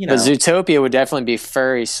you know, But Zootopia would definitely be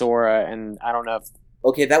furry Sora, and I don't know if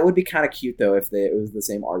okay, that would be kind of cute though if it was the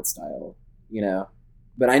same art style, you know.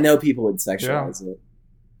 But I know people would sexualize it.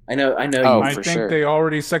 I know. Oh, I for think sure. they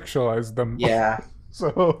already sexualized them. Yeah.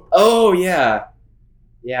 So Oh yeah.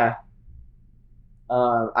 Yeah.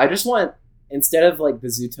 I just want, instead of like the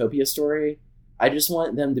Zootopia story, I just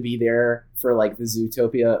want them to be there for like the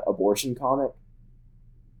Zootopia abortion comic.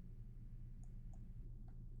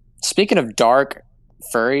 Speaking of dark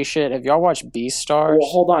furry shit, have y'all watched Beastars? Well,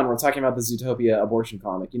 hold on, we're talking about the Zootopia abortion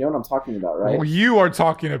comic. You know what I'm talking about, right? well, you are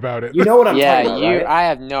talking about it. You know what I'm Yeah, talking about, right? I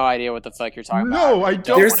have no idea what the fuck you're talking No, about. I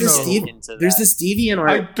don't There's wanna this get Steve- into There's that. this deviant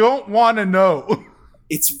I art. don't want to know.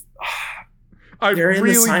 It's I They're in the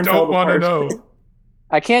really Seinfeld don't want to apartment. know.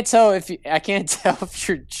 I can't tell if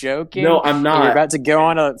you're joking. no, I'm and not. You're about to go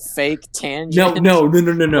on a fake tangent. No.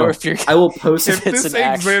 Or if you're, I will post If it. it's this an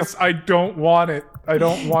actual- exists, I don't want it. I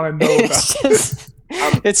don't want to know about it's it. just,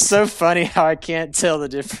 it's so funny how I can't tell the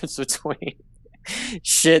difference between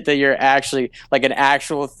shit that you're actually like an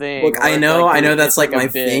actual thing. Look, or I know it's that's like a my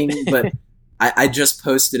bit. thing, but I just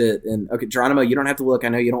posted it. And okay, Geronimo, you don't have to look. I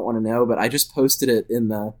know you don't want to know, but I just posted it in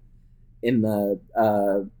the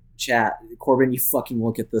chat. Corbin, you fucking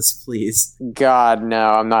look at this, please. God, no,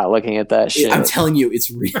 I'm not looking at that shit. I'm telling you,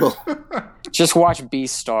 it's real. Just watch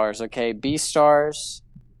Beastars, okay? Beastars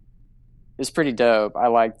is pretty dope. I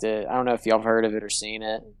liked it. I don't know if y'all have heard of it or seen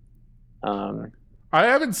it. I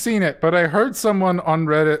haven't seen it, but I heard someone on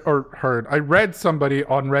Reddit, I read somebody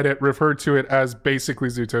on Reddit refer to it as basically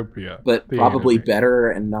Zootopia. But The probably anime. better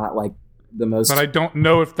and not like the most. But I don't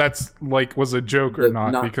know if that's like was a joke or The-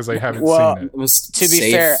 not because I haven't Well, seen it. most To be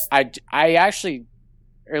safe. fair, I actually,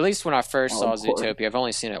 or at least when I first saw Oh, of course. Zootopia, I've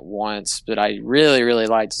only seen it once, but I really, really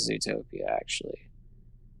liked Zootopia, actually.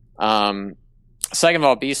 Second of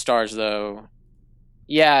all, Beastars, though,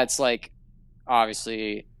 yeah, it's like,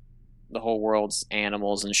 obviously, the whole world's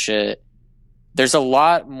animals and shit, there's a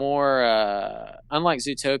lot more unlike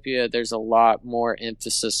Zootopia, there's a lot more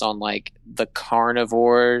emphasis on like the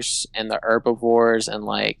carnivores and the herbivores, and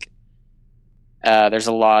like there's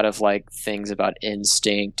a lot of like things about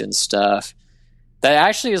instinct and stuff that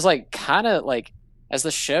actually is like kind of like, as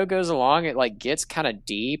the show goes along, it like gets kind of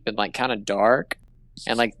deep and like kind of dark,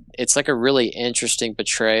 and like it's like a really interesting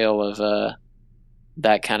portrayal of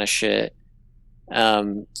that kind of shit.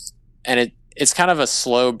 And it's kind of a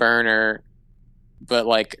slow burner, but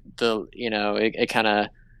like it kind of,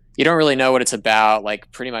 you don't really know what it's about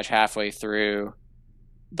like pretty much halfway through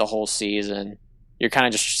the whole season. You're kind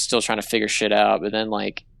of just still trying to figure shit out, but then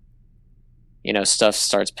like stuff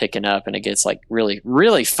starts picking up and it gets like really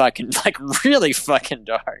really fucking dark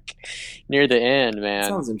near the end, man.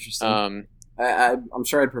 Sounds interesting. I'm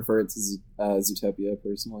sure I'd prefer it to Zootopia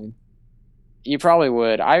personally. You probably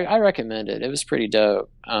would. I recommend it. It was pretty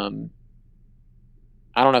dope.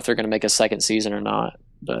 I don't know if they're going to make a second season or not,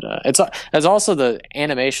 but it's also, the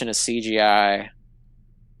animation is CGI,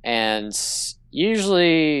 and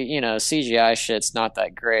usually CGI shit's not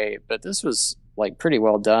that great, but this was like pretty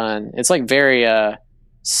well done. It's like very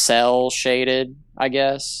cell shaded, I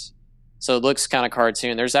guess, so it looks kind of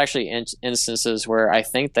cartoon. There's actually instances where I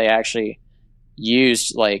think they actually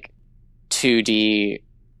used like 2D,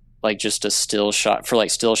 like just a still shot for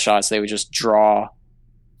like still shots. They would just draw.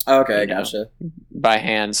 Okay, gotcha. By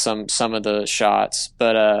hand some of the shots,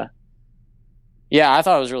 but yeah, I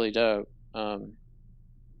thought it was really dope.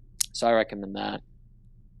 So I recommend that.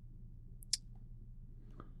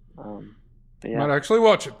 But yeah. Might actually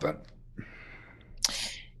watch it then.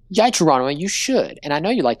 Yeah, Geronimo, you should. And I know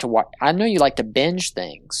you like to watch. I know you like to binge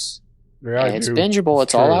things. Yeah, it's bingeable.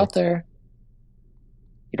 It's all out there.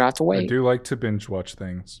 You don't have to wait. I do like to binge watch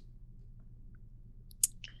things.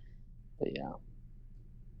 But yeah.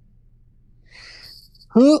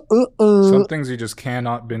 Some things you just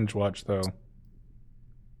cannot binge watch, though.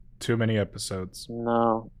 Too many episodes.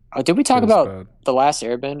 No. Did we talk about The Last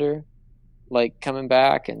Airbender? Like, coming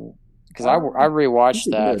back? And because I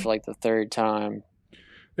rewatched that for like the third time.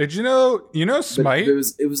 Did you know Smite? It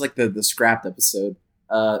was like the scrapped episode.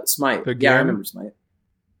 Smite. Yeah, I remember Smite.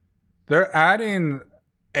 They're adding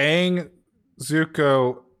Aang,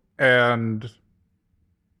 Zuko, and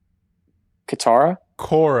Katara?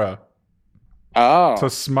 Korra. Oh. To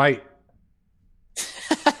Smite.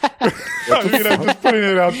 I'm just putting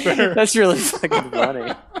it out there. That's really fucking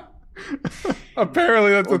funny.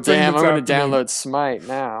 Apparently that's the thing. Damn, I'm going to download Smite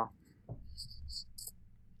now.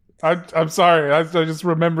 I'm sorry. I just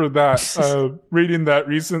remembered that reading that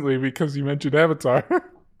recently because you mentioned Avatar.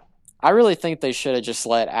 I really think they should have just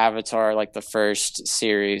let Avatar, like the first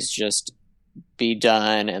series, just be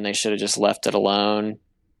done, and they should have just left it alone.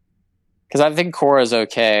 Because I think Korra's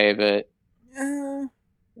okay, but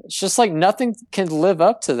it's just like nothing can live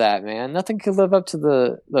up to that, man. Nothing can live up to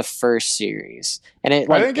the first series, and it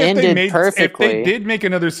like ended perfectly. If they did make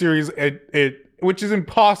another series, it which is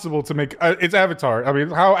impossible to make. It's Avatar. I mean,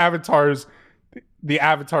 how the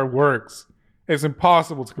Avatar works, it's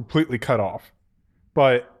impossible to completely cut off.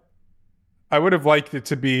 But I would have liked it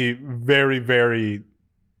to be very, very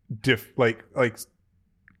like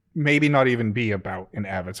maybe not even be about an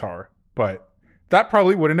Avatar, but that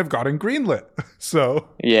probably wouldn't have gotten greenlit. So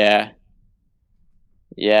yeah,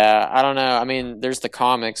 I don't know. I mean, there's the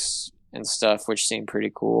comics and stuff which seem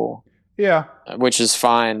pretty cool. Yeah, which is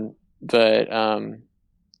fine, but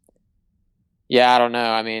yeah, I don't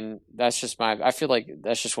know. I mean, that's just I feel like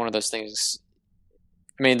that's just one of those things.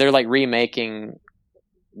 I mean, they're like remaking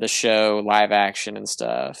the show live action and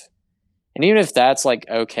stuff, and even if that's like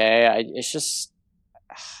okay, it's just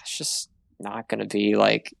not going to be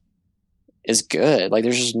like as good. Like,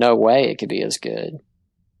 there's just no way it could be as good.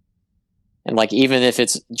 And like, even if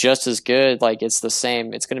it's just as good, like it's going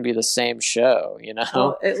to be the same show, you know?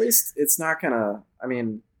 Well, at least it's not gonna, I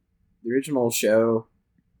mean, the original show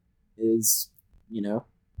is,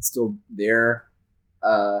 still there.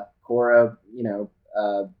 Korra,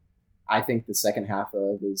 I think the second half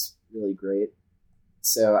of is really great.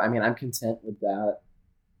 So, I mean, I'm content with that.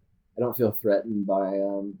 I don't feel threatened by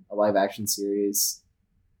a live action series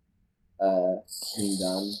being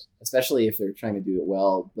done, especially if they're trying to do it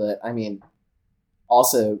well. But I mean,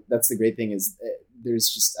 also that's the great thing is there's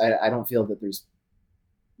just I don't feel that there's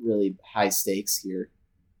really high stakes here.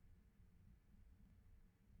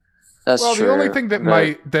 That's true. The only thing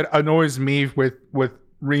that annoys me with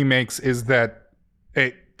remakes is that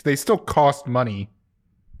they still cost money,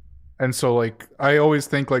 and so like I always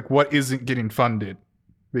think like what isn't getting funded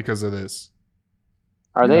because of this.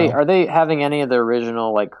 Are they having any of the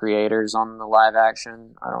original like creators on the live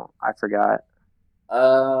action? I forgot.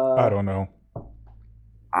 I don't know.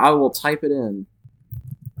 I will type it in.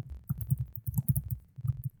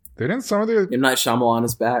 Didn't some of the M. Night Shyamalan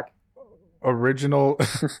is back. original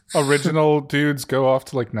dudes go off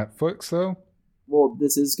to like Netflix though? Well,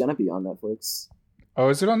 this is gonna be on Netflix. Oh,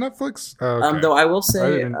 is it on Netflix? Oh, okay. Though I will say,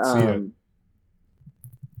 I didn't see it.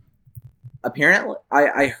 Apparently,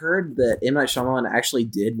 I heard that M. Night Shyamalan actually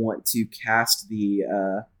did want to cast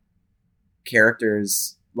the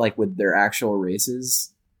characters like with their actual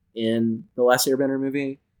races in the Last Airbender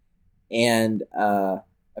movie, and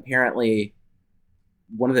apparently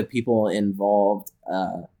one of the people involved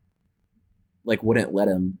like wouldn't let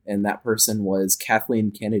him, and that person was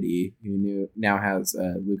Kathleen Kennedy, who now has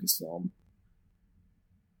Lucasfilm,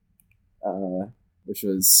 which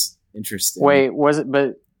was interesting. Wait, was it?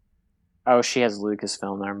 But oh, she has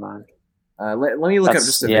Lucasfilm. Never mind. Let me look up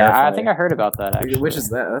just to yeah. verify. I think I heard about that actually. Which is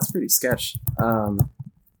that? That's pretty sketch.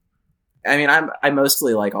 I mean, I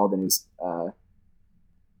mostly like all the new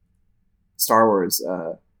Star Wars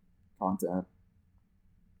content.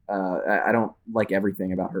 I don't like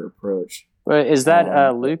everything about her approach. But is that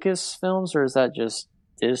Lucasfilms or is that just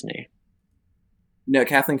Disney? No,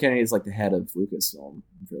 Kathleen Kennedy is like the head of Lucasfilm.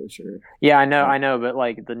 I'm fairly sure. Yeah, I know, but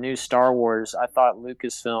like the new Star Wars, I thought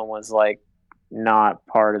Lucasfilm was like not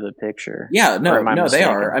part of the picture. Yeah, no, mistaken? they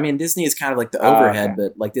are. I mean, Disney is kind of like the overhead, okay.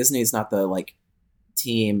 but like Disney is not the like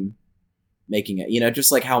team making it. You know,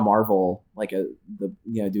 just like how Marvel, like doing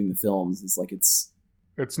the films is like it's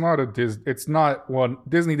not a It's not one.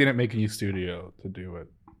 Disney didn't make a new studio to do it,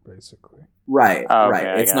 basically. right. Oh, okay,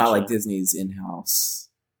 right. It's not like Disney's in-house.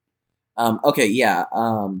 Okay, yeah.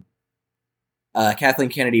 Kathleen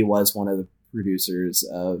Kennedy was one of the producers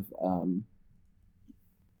of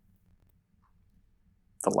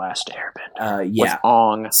The Last Airbender. Yeah. With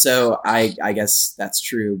Ong. So I guess that's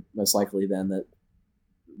true. Most likely, then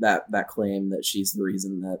that claim that she's the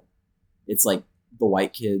reason that it's like the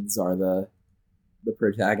white kids are the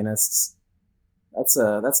protagonists. That's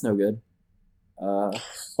no good.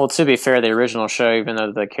 Well, to be fair, the original show, even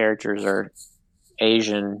though the characters are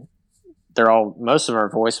Asian, most of them are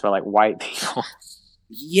voiced by like white people.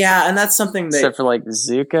 Yeah, and that's something except for like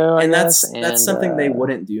Zuko, and guess. That's something they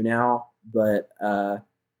wouldn't do now. But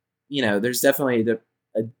there's definitely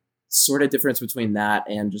a sort of difference between that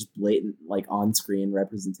and just blatant like on-screen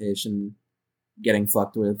representation getting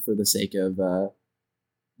fucked with for the sake of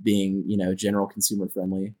being general consumer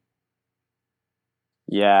friendly.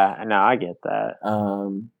 Yeah, no, I get that.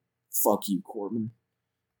 Fuck you, Corbin.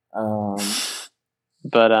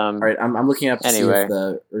 But all right, I'm looking up to see anyway, if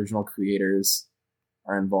the original creators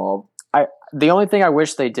are involved. The only thing I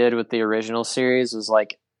wish they did with the original series was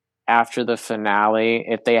like after the finale,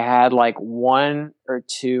 if they had like 1 or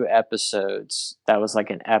 2 episodes that was like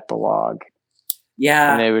an epilogue.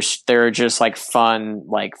 Yeah, and they were just like fun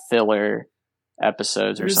like filler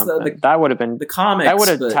episodes or something. That would have been the comics. That would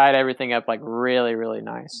have tied everything up like really, really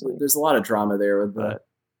nicely. There's a lot of drama there with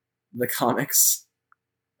the comics.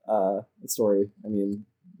 The story. I mean,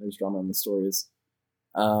 there's drama in the stories.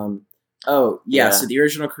 So the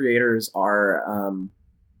original creators are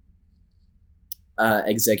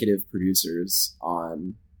executive producers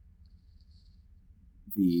on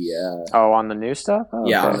the on the new stuff. Oh,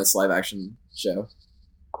 yeah, okay. on this live action show.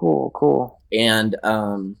 Cool. And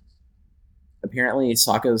apparently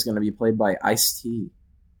Sokka is going to be played by Ice-T.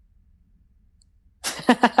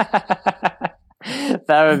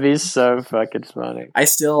 That would be so fucking funny.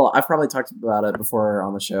 I've probably talked about it before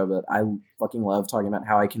on the show, but I fucking love talking about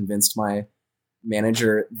how I convinced my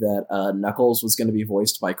manager that Knuckles was going to be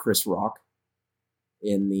voiced by Chris Rock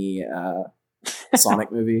in the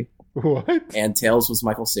Sonic movie. What? And Tails was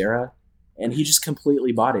Michael Cera, and he just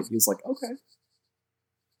completely bought it. He was like, okay,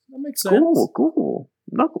 that makes sense. Cool.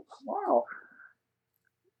 Knuckles. Wow.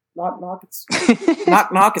 Knock,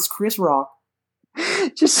 it's Chris Rock.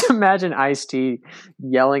 Just imagine Ice-T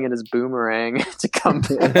yelling at his boomerang to come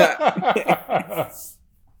back.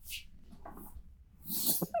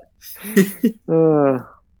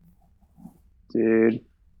 Dude.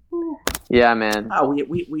 Yeah, man.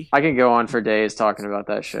 We I could go on for days talking about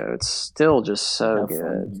that show. It's still just so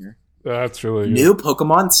good. That's really good. New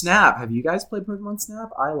Pokemon Snap. Have you guys played Pokemon Snap?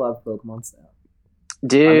 I love Pokemon Snap.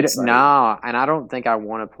 Dude, nah, and I don't think I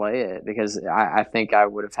want to play it because I think I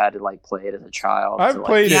would have had to like play it as a child. I've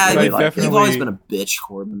played it, but I definitely... You've always been a bitch,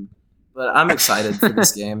 Corbin. But I'm excited for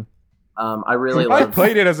this game. I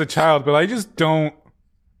played it as a child, but I just don't.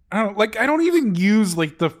 I don't even use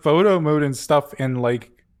like the photo mode and stuff in like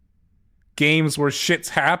games where shit's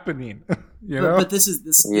happening. But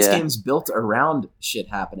this game's built around shit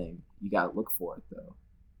happening. You gotta look for it though.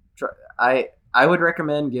 I would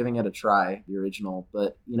recommend giving it a try, the original.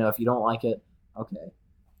 But if you don't like it, okay.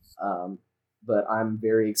 But I'm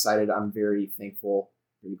very excited. I'm very thankful,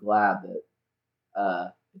 very glad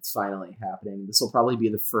that it's finally happening. This will probably be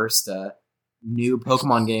the first new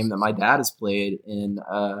Pokemon game that my dad has played in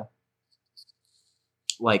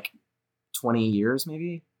like 20 years,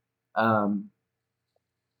 maybe.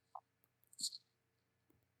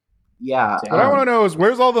 Yeah. What I want to know is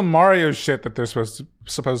where's all the Mario shit that they're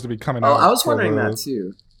supposed to be coming out? I was for wondering the that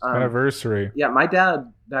too. Anniversary. Yeah, my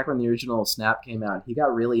dad, back when the original Snap came out, he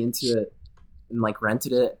got really into it and like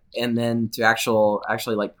rented it, and then to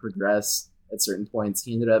actually like progress at certain points,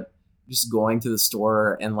 he ended up just going to the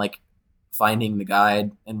store and like finding the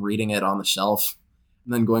guide and reading it on the shelf,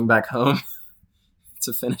 and then going back home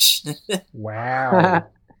to finish it. Wow.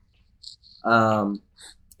 And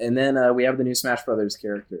then we have the new Smash Brothers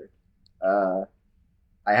character.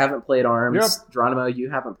 I haven't played ARMS. Yep. Geronimo, you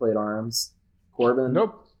haven't played ARMS. Corbin,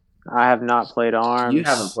 Nope. I have not played ARMS. You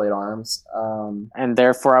haven't played ARMS. And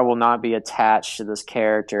therefore I will not be attached to this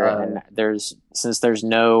character. And since there's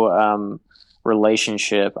no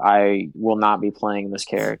relationship, I will not be playing this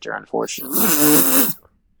character, unfortunately.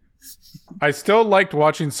 I still liked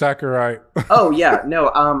watching Sakurai. Oh yeah,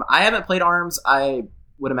 no. I haven't played ARMS. I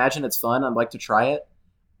would imagine it's fun. I'd like to try it.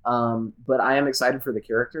 But I am excited for the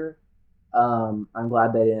character. I'm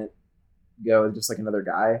glad they didn't go with just like another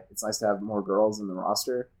guy. It's nice to have more girls in the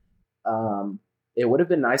roster. It would have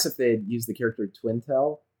been nice if they had used the character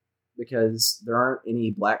Twintel, because there aren't any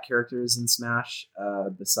black characters in Smash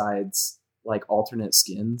besides like alternate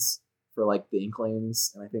skins for like the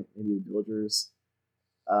Inklings and I think maybe the villagers.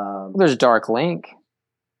 There's Dark Link.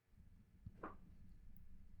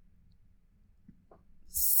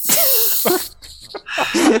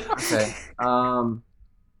 Okay.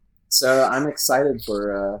 So I'm excited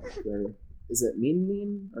for is it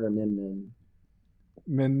Min or Min?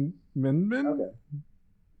 Min? Okay.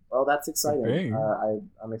 Well, that's exciting. Okay.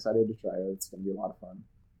 I'm excited to try it. It's going to be a lot of fun.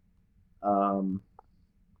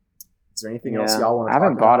 Is there anything else y'all want to talk about? I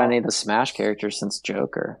haven't bought any of the Smash characters since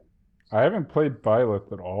Joker. I haven't played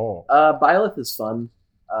Byleth at all. Byleth is fun.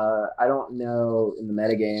 I don't know in the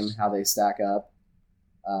metagame how they stack up.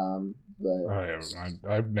 But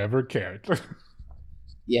I've never cared.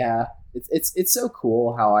 yeah, it's so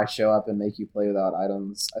cool how I show up and make you play without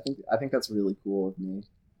items. I think that's really cool of me.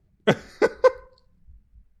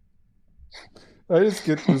 I just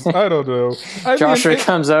get this. I don't know. Joshua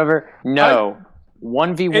comes over. No,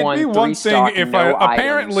 1v1 3 stock. If no I items.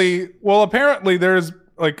 apparently there's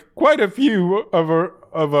like quite a few of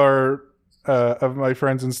my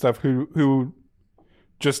friends and stuff who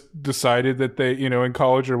just decided that they, in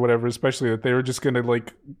college or whatever, especially, that they were just gonna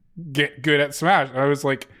like get good at Smash. And I was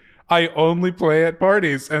like, I only play at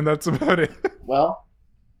parties, and that's about it. Well,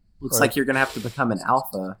 looks like you're gonna have to become an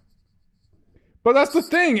alpha. But that's the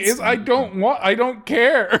thing, is I don't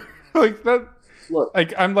care. Like that. Look,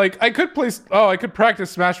 I'm like, I could practice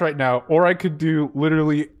Smash right now, or I could do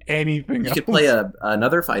literally anything else. You could play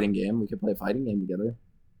another fighting game. We could play a fighting game together.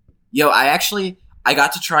 Yo, I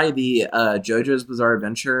got to try the JoJo's Bizarre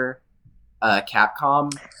Adventure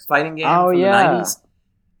Capcom fighting game from the 90s.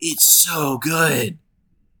 It's so good.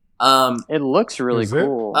 It looks really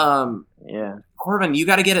cool. Yeah. Corbin, you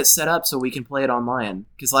got to get it set up so we can play it online.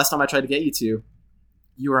 Because last time I tried to get you to,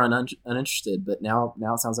 you were uninterested, but now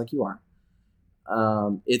it sounds like you are.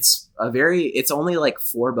 It's only like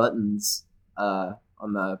 4 buttons on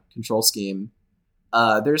the control scheme.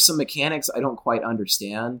 There's some mechanics I don't quite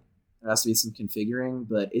understand. There has to be some configuring,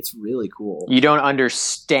 but it's really cool. You don't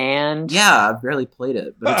understand? Yeah, I've barely played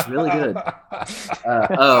it, but it's really good. Okay.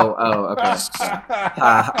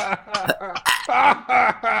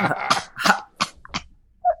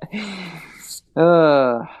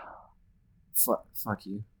 Fuck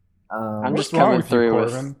you. I'm just coming through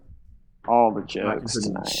with all the jokes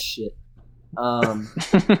tonight. Shit.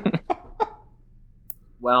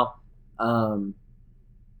 Well,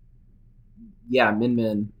 yeah,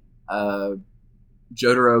 Min.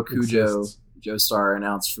 Jotaro Kujo Joestar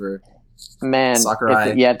announced for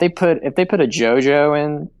Sakurai. If they put a JoJo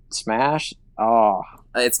in Smash,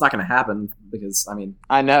 it's not going to happen because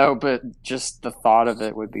I know, but just the thought of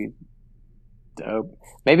it would be dope.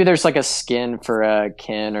 Maybe there's like a skin for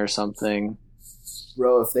Ken or something.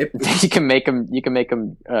 Bro, if they you can make him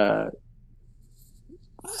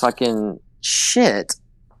fucking shit.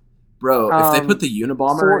 Bro, if they put the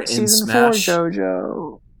Unabomber in Smash, season 4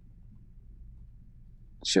 JoJo.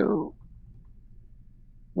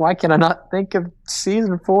 Why can I not think of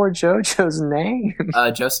season 4 JoJo's name?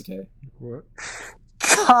 Josuke. What?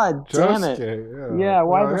 God damn it! Yeah,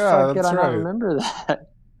 why the fuck did I not right. remember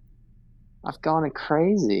that? I've gone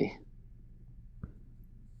crazy.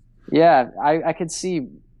 Yeah, I could see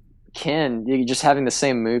Ken, you're just having the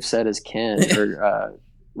same moveset as Ken or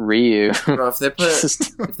Ryu. Bro, if they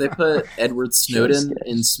put Edward Snowden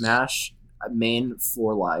in Smash, main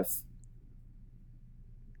for life.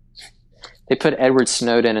 They put Edward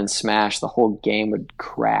Snowden in Smash, the whole game would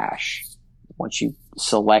crash once you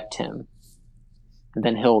select him. And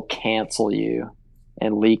then he'll cancel you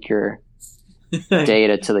and leak your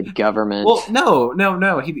data to the government. Well, no.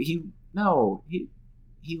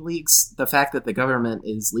 He leaks the fact that the government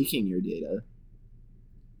is leaking your data.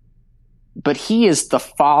 But he is the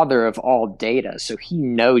father of all data, so he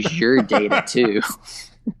knows your data too.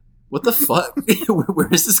 What the fuck? Where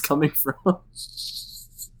is this coming from?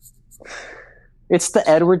 It's the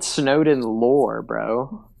Edward Snowden lore,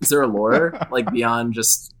 bro. Is there a lore like beyond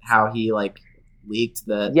just how he like leaked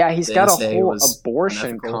that? Yeah, he's got a NSA whole was abortion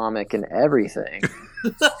unethical? comic and everything.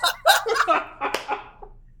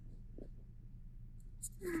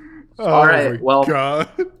 All right, my well, God.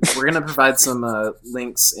 We're gonna provide some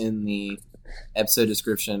links in the episode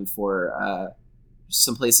description for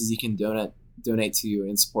some places you can donate to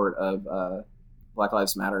in support of Black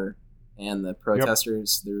Lives Matter and the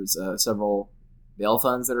protesters. Yep. There's several bail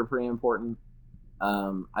funds that are pretty important.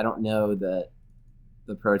 I don't know that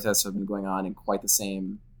the protests have been going on in quite the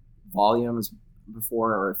same volume as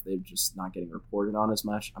before, or if they're just not getting reported on as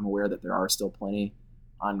much. I'm aware that there are still plenty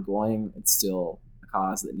ongoing. It's still a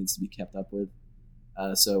cause that needs to be kept up with.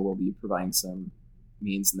 So we'll be providing some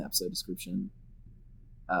means in the episode description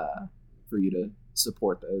for you to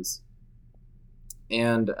support those.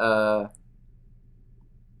 And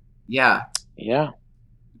yeah.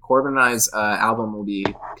 Corbin and I's album will be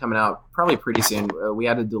coming out probably pretty soon. We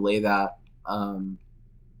had to delay that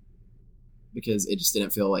because it just didn't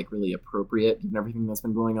feel like really appropriate given everything that's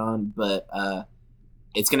been going on. But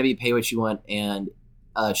it's going to be Pay What You Want, and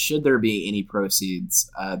should there be any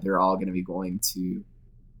proceeds, they're all going to be going to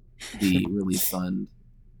the relief fund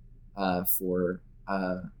for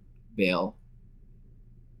bail.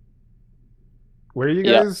 Where are you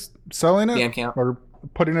guys selling it? Bandcamp. Or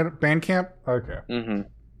putting it at Bandcamp? Okay. Mm-hmm.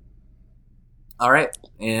 All right,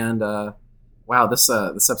 and wow, this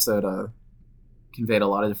episode conveyed a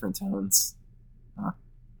lot of different tones. A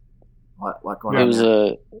lot going on. It was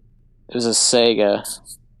a Sega.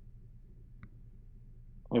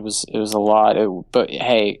 It was a lot. But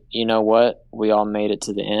hey, you know what? We all made it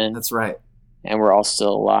to the end. That's right, and we're all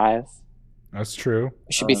still alive. That's true.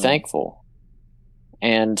 We should be thankful.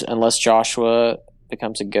 And unless Joshua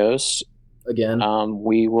becomes a ghost again,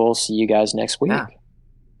 we will see you guys next week. Yeah.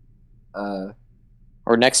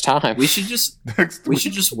 Or next time. We should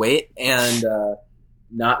just wait and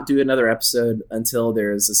not do another episode until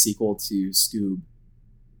there's a sequel to Scoob.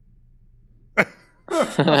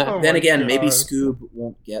 Then again, maybe Scoob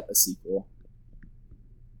won't get a sequel.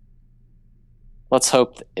 Let's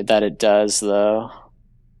hope that it does, though.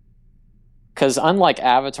 Because unlike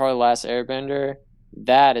Avatar: The Last Airbender,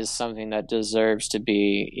 that is something that deserves to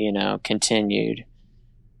be, continued.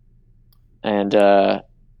 And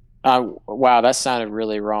wow, that sounded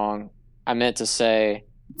really wrong. I meant to say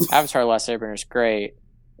Avatar: The Last Airbender is great,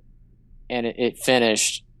 and it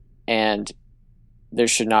finished, and there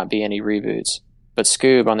should not be any reboots. But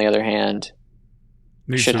Scoob, on the other hand,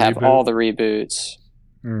 should have all the reboots.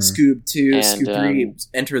 Scoob 2, And, Scoob 3,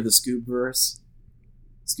 enter the Scoob-verse.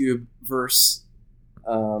 Scoob-verse.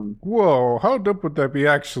 Whoa, how dope would that be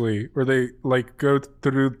actually? Where they go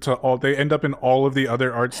through to they end up in all of the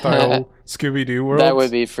other art style Scooby-Doo worlds? That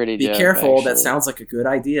would be pretty dope. Be careful, actually. That sounds like a good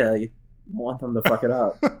idea. You don't want them to fuck it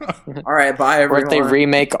up. All right, bye everyone. Or if they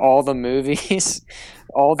remake all the movies,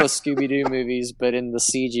 all the Scooby-Doo movies, but in the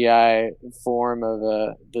CGI form of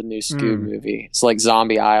the new Scoob movie. It's like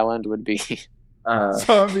Zombie Island would be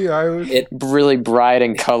Zombie Island. really bright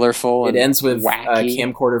and colorful. It ends with wacky.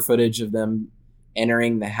 camcorder footage of them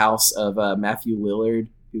entering the house of Matthew Lillard,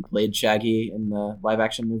 who played Shaggy in the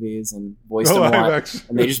live-action movies and voiced him a lot,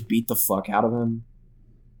 and they just beat the fuck out of him.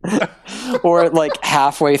 Or like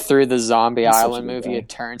halfway through the Zombie He's Island such a good movie, guy. it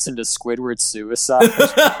turns into Squidward's suicide.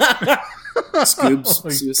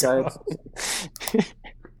 Scoob's suicide.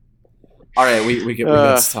 All right, we get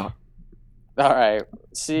to talk. All right,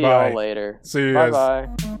 see Bye. y'all later. See you guys.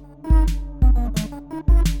 Bye-bye.